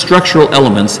certain structural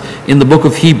elements in the book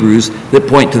of Hebrews that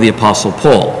point to the Apostle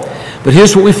Paul. But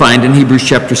here's what we find in Hebrews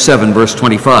chapter 7, verse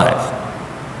 25.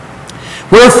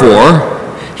 Wherefore,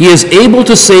 he is able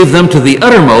to save them to the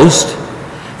uttermost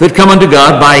that come unto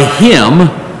God by him,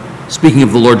 speaking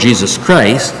of the Lord Jesus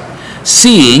Christ,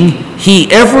 seeing he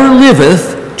ever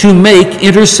liveth to make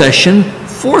intercession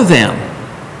for them.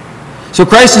 So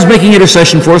Christ is making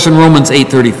intercession for us in Romans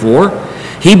 8:34.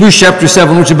 Hebrews chapter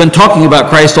 7, which have been talking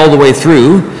about Christ all the way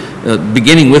through,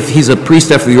 beginning with he's a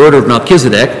priest after the order of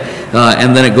Melchizedek,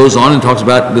 and then it goes on and talks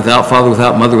about without father,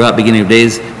 without mother, without beginning of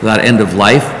days, without end of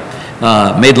life,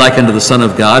 made like unto the Son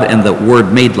of God. And the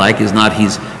word made like is not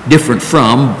he's different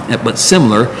from, but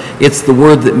similar. It's the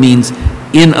word that means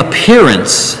in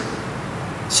appearance.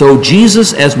 So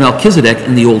Jesus, as Melchizedek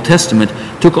in the Old Testament,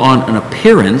 took on an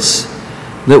appearance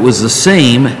that was the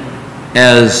same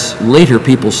as later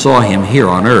people saw him here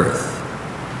on earth.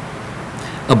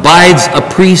 Abides a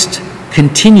priest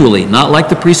continually, not like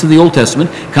the priests of the Old Testament,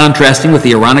 contrasting with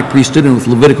the Aaronic priesthood and with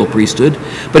Levitical priesthood,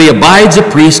 but he abides a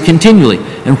priest continually.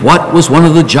 And what was one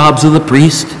of the jobs of the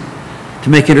priest? to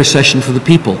make intercession for the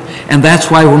people. And that's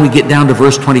why when we get down to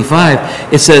verse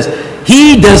 25, it says,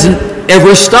 he doesn't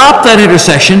ever stop that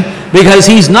intercession because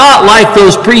he's not like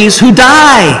those priests who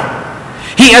die.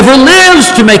 He ever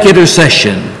lives to make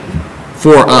intercession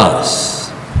for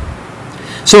us.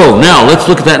 So now let's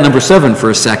look at that number 7 for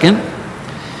a second.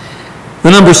 The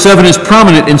number 7 is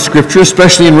prominent in Scripture,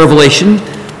 especially in Revelation.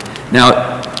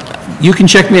 Now, you can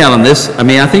check me out on this. I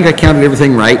mean, I think I counted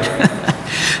everything right.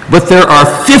 But there are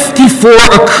 54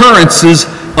 occurrences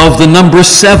of the number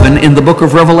 7 in the book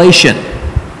of Revelation.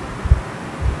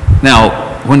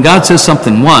 Now, when God says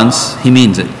something once, he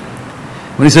means it.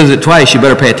 When he says it twice, you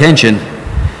better pay attention.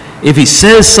 If he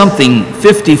says something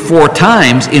 54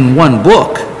 times in one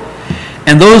book,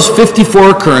 and those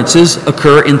 54 occurrences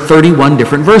occur in 31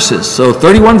 different verses. So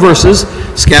 31 verses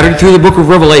scattered through the book of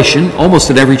Revelation,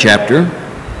 almost in every chapter.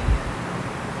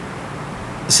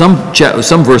 Some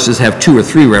verses have 2 or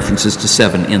 3 references to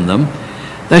 7 in them.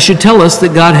 That should tell us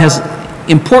that God has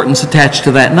importance attached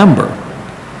to that number.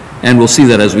 And we'll see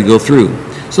that as we go through.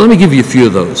 So let me give you a few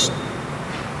of those.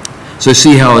 So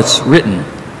see how it's written.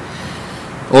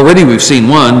 Already we've seen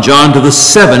one, John to the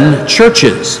 7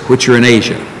 churches which are in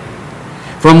Asia.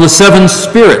 From the 7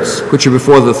 spirits which are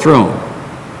before the throne.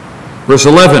 Verse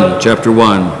 11, chapter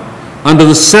 1, unto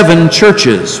the 7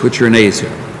 churches which are in Asia.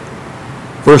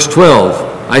 Verse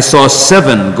 12, I saw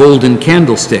 7 golden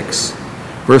candlesticks.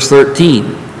 Verse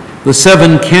 13, the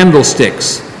 7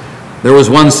 candlesticks. There was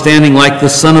one standing like the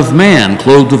Son of Man,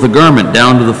 clothed with a garment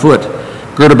down to the foot,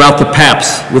 girt about the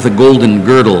paps with a golden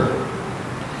girdle.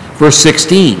 Verse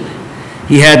 16,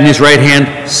 he had in his right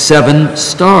hand 7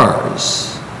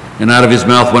 stars, and out of his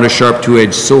mouth went a sharp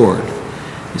two-edged sword.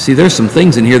 You see, there's some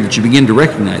things in here that you begin to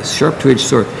recognize. Sharp two-edged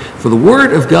sword. For the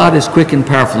word of God is quick and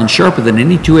powerful and sharper than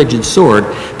any two-edged sword,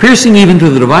 piercing even to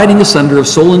the dividing asunder of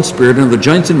soul and spirit and of the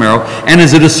joints and marrow, and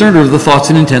is a discerner of the thoughts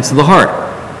and intents of the heart.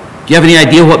 Do you have any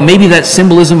idea what maybe that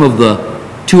symbolism of the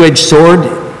two-edged sword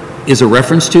is a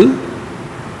reference to?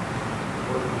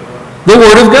 The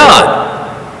Word of God.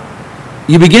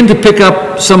 You begin to pick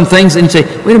up some things and you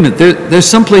say, wait a minute, there's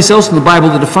someplace else in the Bible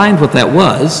that defined what that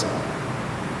was.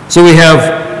 So we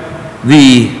have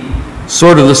the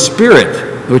sword of the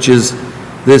Spirit, which is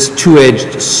this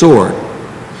two-edged sword.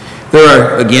 There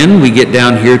are, again, we get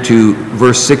down here to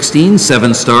verse 16,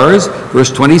 7 stars.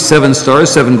 Verse 20, 7 stars,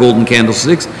 7 golden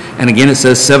candlesticks. And again it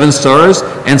says 7 stars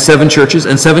and 7 churches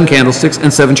and 7 candlesticks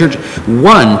and 7 churches.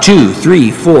 1, 2,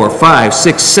 3, 4, 5,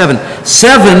 6, 7.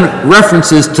 7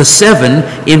 references to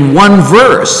 7 in one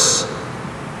verse.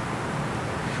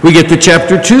 We get to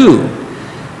chapter 2,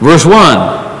 verse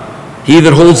 1. He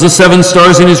that holds the 7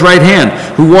 stars in his right hand,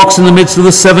 who walks in the midst of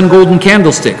the 7 golden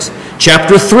candlesticks.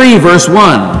 Chapter 3, verse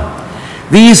 1.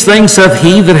 These things hath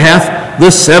he that hath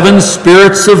the 7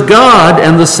 spirits of God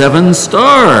and the 7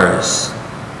 stars.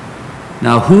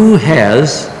 Now, who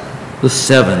has the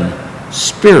 7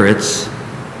 spirits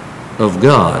of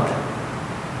God?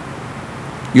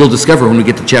 You'll discover when we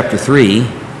get to chapter 3,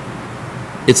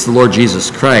 it's the Lord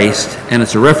Jesus Christ, and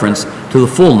it's a reference to the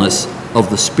fullness of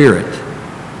the Spirit,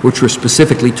 which were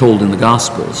specifically told in the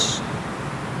Gospels.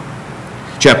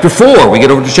 Chapter 4, we get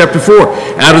over to chapter 4.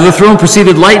 Out of the throne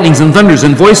proceeded lightnings and thunders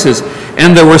and voices,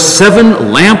 and there were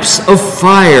 7 lamps of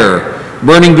fire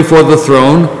burning before the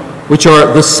throne, which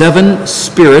are the 7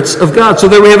 spirits of God. So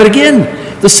there we have it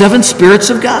again, the 7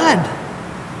 spirits of God.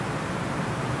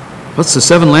 What's the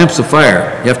 7 lamps of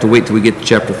fire? You have to wait till we get to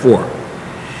chapter 4.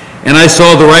 And I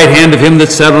saw the right hand of him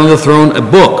that sat on the throne, a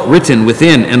book written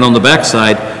within and on the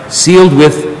backside, sealed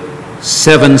with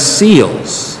 7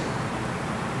 seals.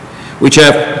 Which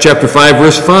chapter 5,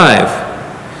 verse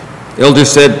 5. Elders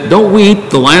said, don't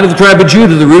weep, the Lion of the tribe of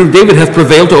Judah, the root of David, hath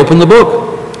prevailed to open the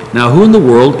book. Now, who in the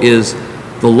world is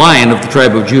the Lion of the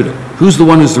tribe of Judah? Who's the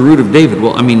one who's the root of David?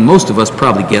 Well, I mean, most of us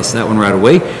probably guessed that one right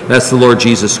away. That's the Lord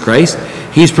Jesus Christ.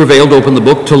 He's prevailed to open the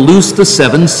book to loose the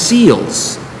 7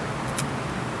 seals.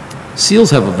 Seals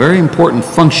have a very important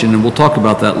function, and we'll talk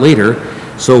about that later.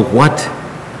 So what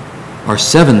are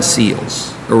 7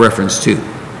 seals a reference to?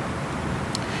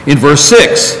 In verse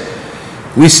 6,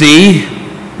 we see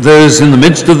there's in the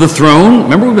midst of the throne.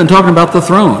 Remember, we've been talking about the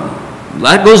throne.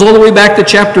 That goes all the way back to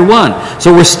chapter 1.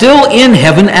 So we're still in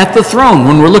heaven at the throne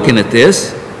when we're looking at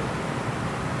this.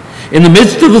 In the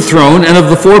midst of the throne and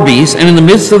of the 4 beasts, and in the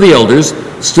midst of the elders,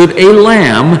 stood a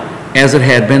lamb as it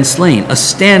had been slain, a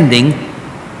standing,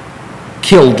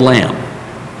 killed lamb.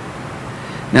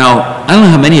 Now, I don't know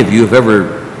how many of you have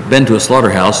ever been to a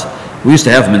slaughterhouse. We used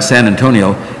to have them in San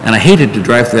Antonio, and I hated to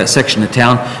drive through that section of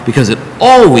town because it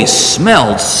always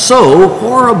smelled so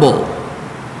horrible.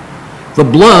 The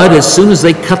blood, as soon as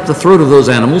they cut the throat of those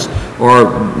animals, or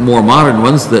more modern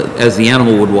ones, that as the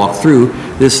animal would walk through,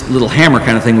 this little hammer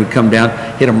kind of thing would come down,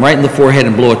 hit them right in the forehead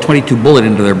and blow a .22 bullet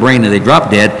into their brain, and they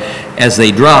drop dead. As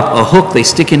they drop, a hook they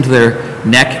stick into their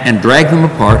neck and drag them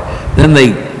apart. Then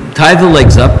they tie the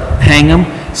legs up, hang them,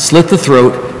 slit the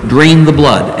throat, drain the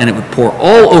blood, and it would pour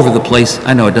all over the place.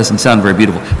 I know it doesn't sound very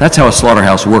beautiful. That's how a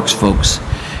slaughterhouse works, folks.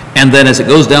 And then as it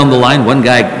goes down the line, one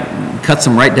guy cuts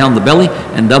them right down the belly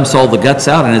and dumps all the guts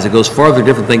out, and as it goes farther,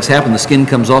 different things happen. The skin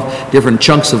comes off, different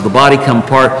chunks of the body come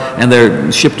apart, and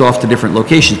they're shipped off to different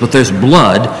locations. But there's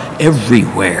blood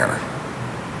everywhere.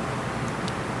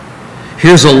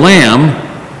 Here's a lamb,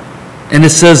 and it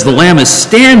says the lamb is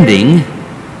standing,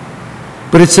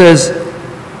 but it says,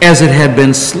 as it had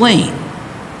been slain.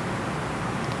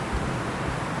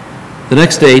 The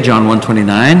next day, John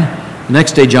 1:29, the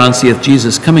next day John seeth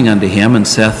Jesus coming unto him, and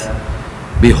saith,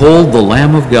 Behold the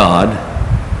Lamb of God,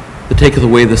 that taketh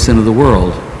away the sin of the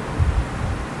world.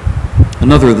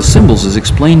 Another of the symbols is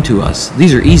explained to us.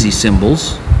 These are easy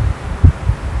symbols.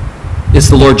 It's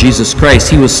the Lord Jesus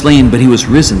Christ. He was slain, but he was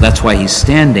risen. That's why he's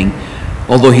standing,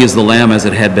 although he is the Lamb as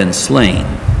it had been slain.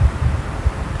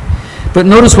 But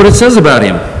notice what it says about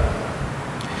him.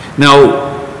 Now,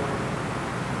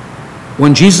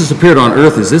 when Jesus appeared on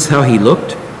earth, is this how he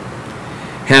looked?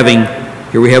 Having,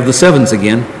 here we have the sevens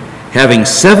again, having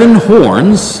 7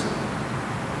 horns.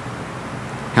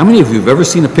 How many of you have ever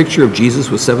seen a picture of Jesus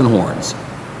with 7 horns?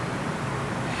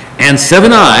 And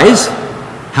 7 eyes.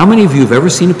 How many of you have ever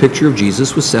seen a picture of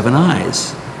Jesus with 7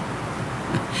 eyes?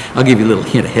 I'll give you a little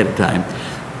hint ahead of time.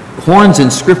 Horns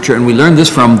in Scripture, and we learned this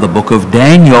from the book of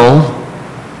Daniel.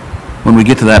 When we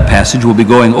get to that passage, we'll be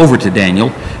going over to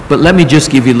Daniel. But let me just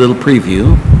give you a little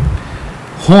preview.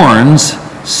 Horns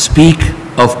speak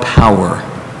of power.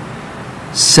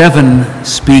 7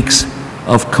 speaks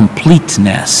of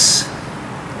completeness,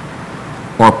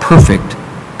 or perfect,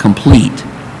 complete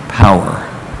power.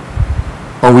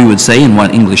 Or we would say in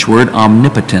one English word,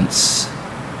 omnipotence.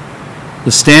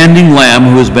 The standing lamb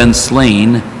who has been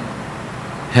slain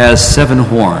has 7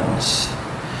 horns.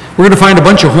 We're going to find a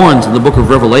bunch of horns in the book of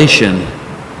Revelation.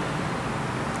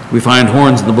 We find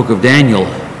horns in the book of Daniel.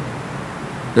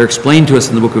 They're explained to us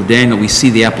in the book of Daniel. We see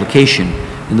the application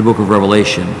in the book of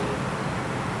Revelation.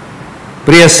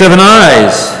 But he has 7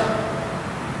 eyes.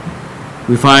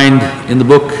 We find in the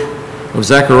book of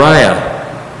Zechariah,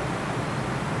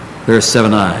 there are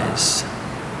 7 eyes.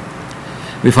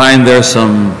 We find there's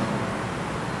some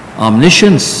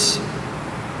omniscience,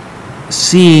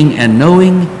 seeing and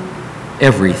knowing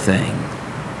everything.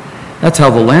 That's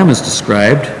how the Lamb is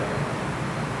described.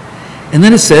 And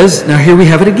then it says, now here we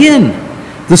have it again,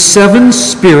 the 7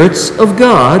 spirits of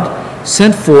God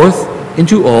sent forth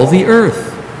into all the earth.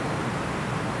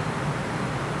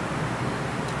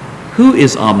 Who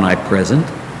is omnipresent?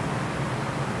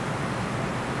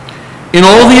 In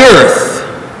all the earth.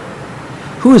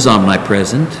 Who is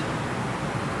omnipresent?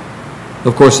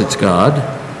 Of course, it's God.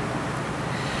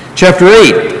 Chapter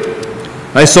 8.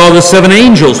 I saw the 7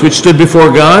 angels which stood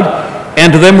before God,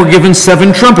 and to them were given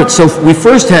 7 trumpets. So we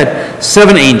first had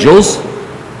 7 angels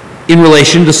in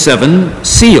relation to 7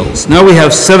 seals. Now we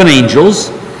have 7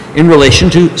 angels in relation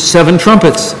to 7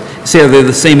 trumpets. Say, are they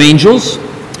the same angels?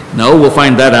 No, we'll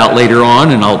find that out later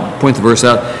on, and I'll point the verse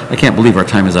out. I can't believe our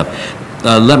time is up.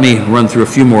 Let me run through a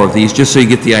few more of these, just so you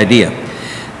get the idea.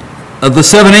 The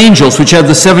 7 angels which had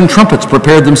the 7 trumpets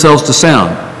prepared themselves to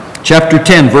sound. Chapter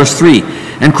 10, verse 3.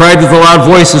 And cried with a loud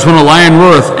voice as when a lion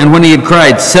roareth, and when he had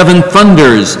cried, 7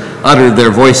 thunders uttered their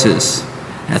voices.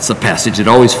 That's the passage that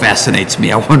always fascinates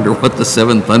me. I wonder what the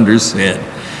 7 thunders said.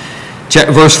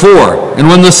 Verse 4, and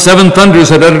when the 7 thunders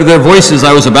had uttered their voices,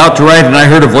 I was about to write, and I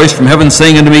heard a voice from heaven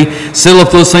saying unto me, Seal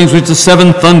up those things which the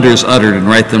 7 thunders uttered, and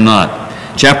write them not.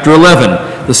 Chapter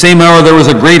 11, the same hour there was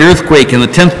a great earthquake, and the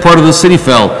 10th part of the city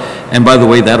fell. And by the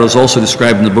way, that was also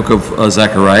described in the book of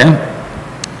Zechariah.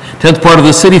 10th part of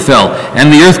the city fell,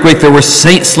 and the earthquake there were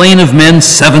slain of men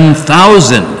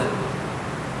 7,000.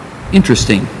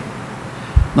 Interesting.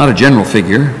 Not a general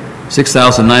figure.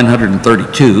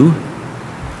 6,932.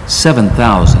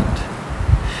 7,000.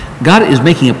 God is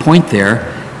making a point there,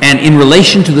 and in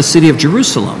relation to the city of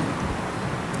Jerusalem.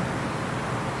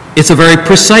 It's a very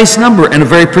precise number and a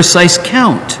very precise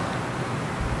count.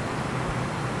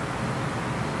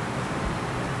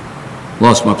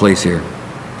 Lost my place here,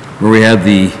 where we had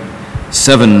the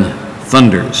 7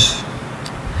 thunders.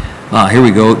 Here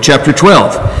we go, chapter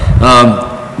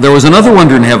 12. There was another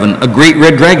wonder in heaven, a great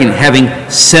red dragon having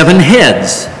 7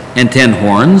 heads and 10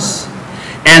 horns,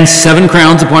 and 7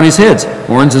 crowns upon his heads.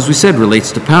 Horns, as we said,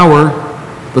 relates to power,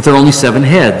 but there are only 7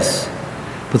 heads.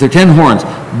 But there are 10 horns.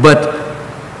 But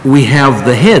we have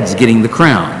the heads getting the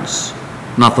crowns,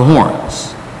 not the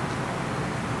horns.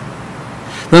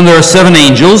 Then there are 7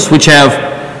 angels which have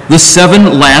the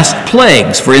 7 last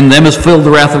plagues, for in them is filled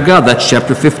the wrath of God. That's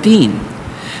chapter 15.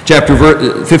 Chapter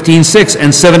 15:6,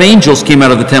 and 7 angels came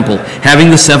out of the temple, having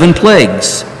the 7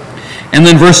 plagues. And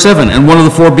then verse 7, and one of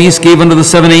the 4 beasts gave unto the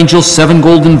 7 angels 7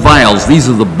 golden vials. These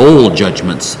are the bowl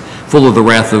judgments, full of the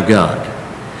wrath of God.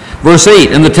 Verse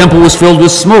 8, and the temple was filled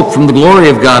with smoke from the glory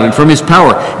of God and from his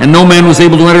power, and no man was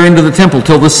able to enter into the temple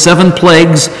till the 7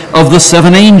 plagues of the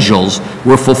 7 angels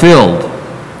were fulfilled.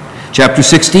 Chapter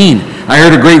 16, I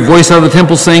heard a great voice out of the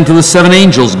temple saying to the 7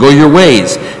 angels, go your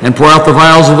ways, and pour out the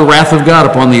vials of the wrath of God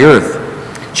upon the earth.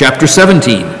 Chapter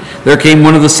 17, there came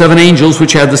one of the 7 angels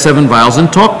which had the 7 vials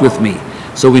and talked with me.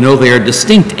 So we know they are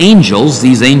distinct angels,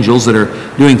 these angels that are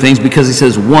doing things, because he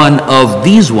says one of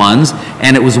these ones,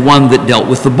 and it was one that dealt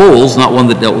with the bowls, not one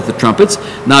that dealt with the trumpets,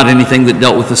 not anything that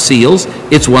dealt with the seals.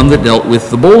 It's one that dealt with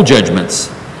the bowl judgments.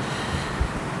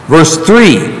 Verse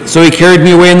 3, so he carried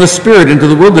me away in the spirit into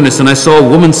the wilderness, and I saw a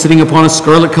woman sitting upon a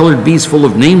scarlet-colored beast full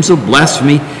of names of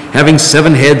blasphemy, having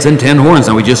 7 heads and 10 horns.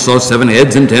 Now we just saw 7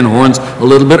 heads and 10 horns a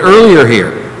little bit earlier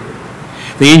here.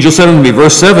 The angel said unto me,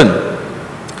 verse 7,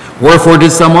 wherefore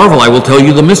didst thou marvel? I will tell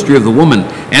you the mystery of the woman,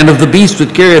 and of the beast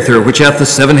which carrieth her, which hath the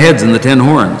 7 heads and the 10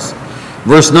 horns.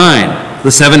 Verse 9,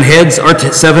 the 7 heads are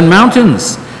 7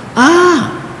 mountains.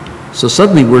 So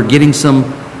suddenly we're getting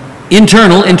some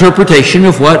internal interpretation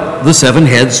of what the 7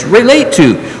 heads relate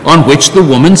to, on which the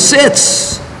woman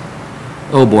sits.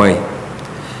 Oh boy.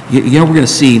 You know, we're going to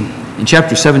see in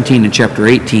chapter 17 and chapter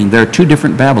 18, there are 2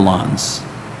 different Babylons.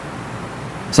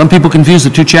 Some people confuse the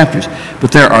 2 chapters,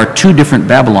 but there are 2 different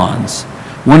Babylons.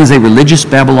 One is a religious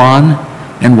Babylon,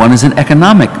 and one is an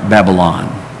economic Babylon.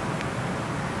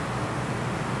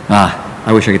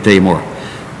 I wish I could tell you more.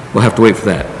 We'll have to wait for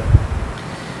that.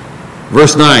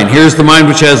 Verse 9, here's the mind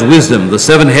which has wisdom. The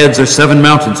 7 heads are 7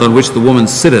 mountains on which the woman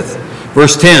sitteth.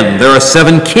 Verse 10, there are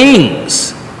 7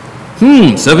 kings.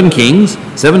 7 kings,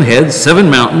 7 heads, 7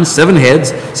 mountains, 7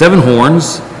 heads, 7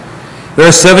 horns. There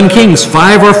are 7 kings,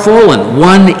 5 are fallen.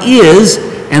 1 is,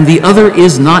 and the other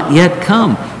is not yet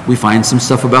come. We find some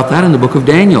stuff about that in the book of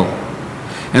Daniel.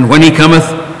 And when he cometh,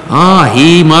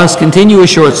 he must continue a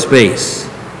short space.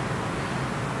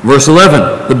 Verse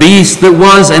 11, the beast that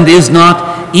was and is not,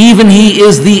 even he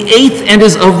is the 8th and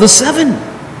is of the 7.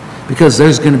 Because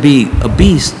there's going to be a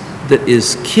beast that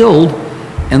is killed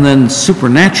and then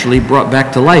supernaturally brought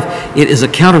back to life. It is a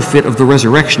counterfeit of the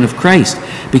resurrection of Christ,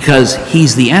 because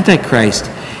he's the Antichrist.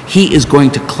 He is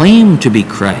going to claim to be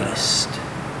Christ.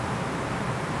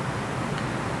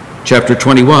 Chapter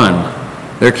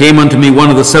 21, there came unto me one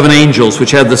of the 7 angels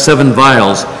which had the 7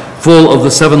 vials, full of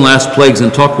the 7 last plagues,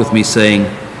 and talked with me, saying,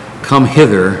 come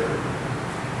hither,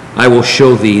 I will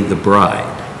show thee the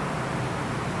bride,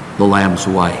 the Lamb's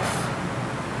wife.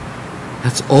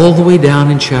 That's all the way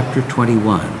down in chapter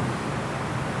 21.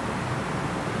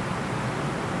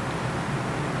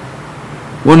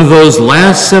 One of those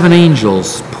last 7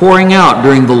 angels pouring out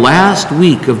during the last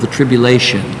week of the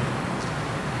tribulation.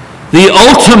 The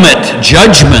ultimate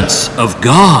judgments of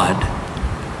God.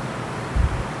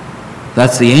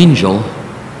 That's the angel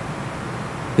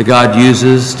that God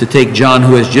uses to take John,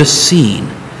 who has just seen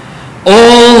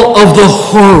all of the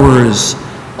horrors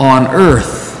on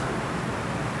earth,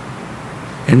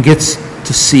 and gets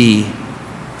to see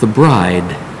the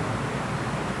bride,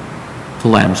 the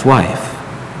Lamb's wife,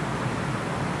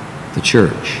 the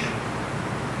church.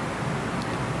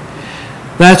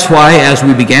 That's why, as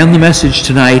we began the message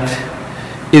tonight,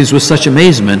 it is with such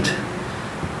amazement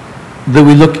that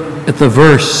we look at the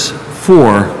verse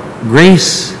 4,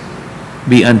 grace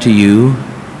be unto you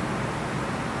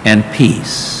and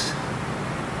peace.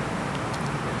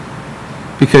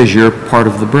 Because you're part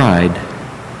of the bride.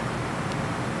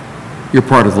 You're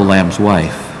part of the Lamb's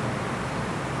wife.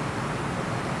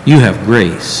 You have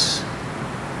grace.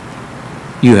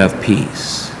 You have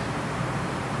peace.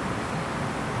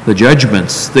 The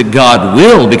judgments that God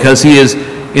will, because he is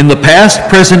in the past,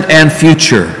 present, and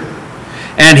future.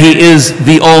 And he is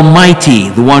the Almighty,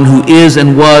 the one who is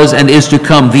and was and is to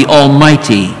come, the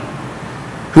Almighty,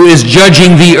 who is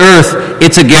judging the earth.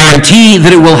 It's a guarantee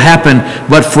that it will happen.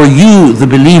 But for you, the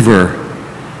believer,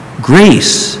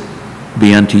 grace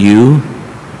be unto you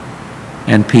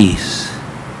and peace.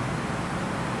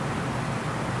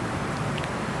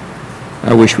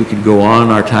 I wish we could go on.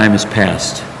 Our time is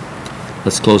past.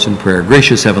 Let's close in prayer.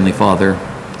 Gracious Heavenly Father,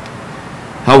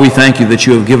 how we thank you that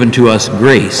you have given to us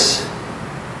grace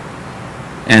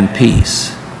and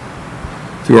peace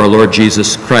through our Lord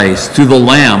Jesus Christ, through the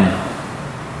Lamb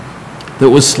that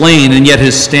was slain and yet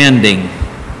is standing,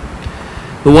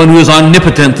 the one who is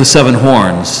omnipotent, the 7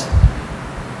 horns,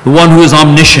 the one who is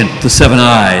omniscient, the 7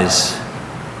 eyes,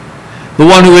 the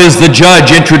one who is the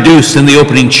judge introduced in the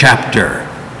opening chapter,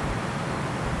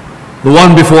 the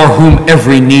one before whom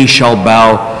every knee shall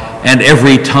bow and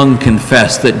every tongue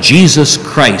confess that Jesus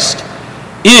Christ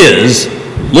is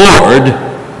Lord,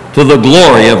 to the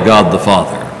glory of God the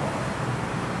Father.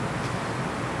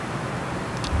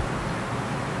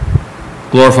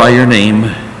 Glorify your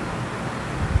name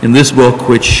in this book,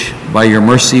 which by your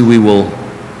mercy we will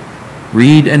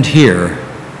read and hear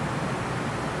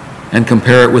and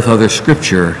compare it with other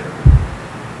scripture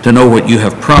to know what you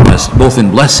have promised, both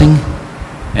in blessing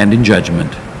and in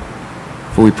judgment.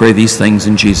 For we pray these things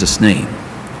in Jesus' name.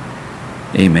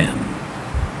 Amen.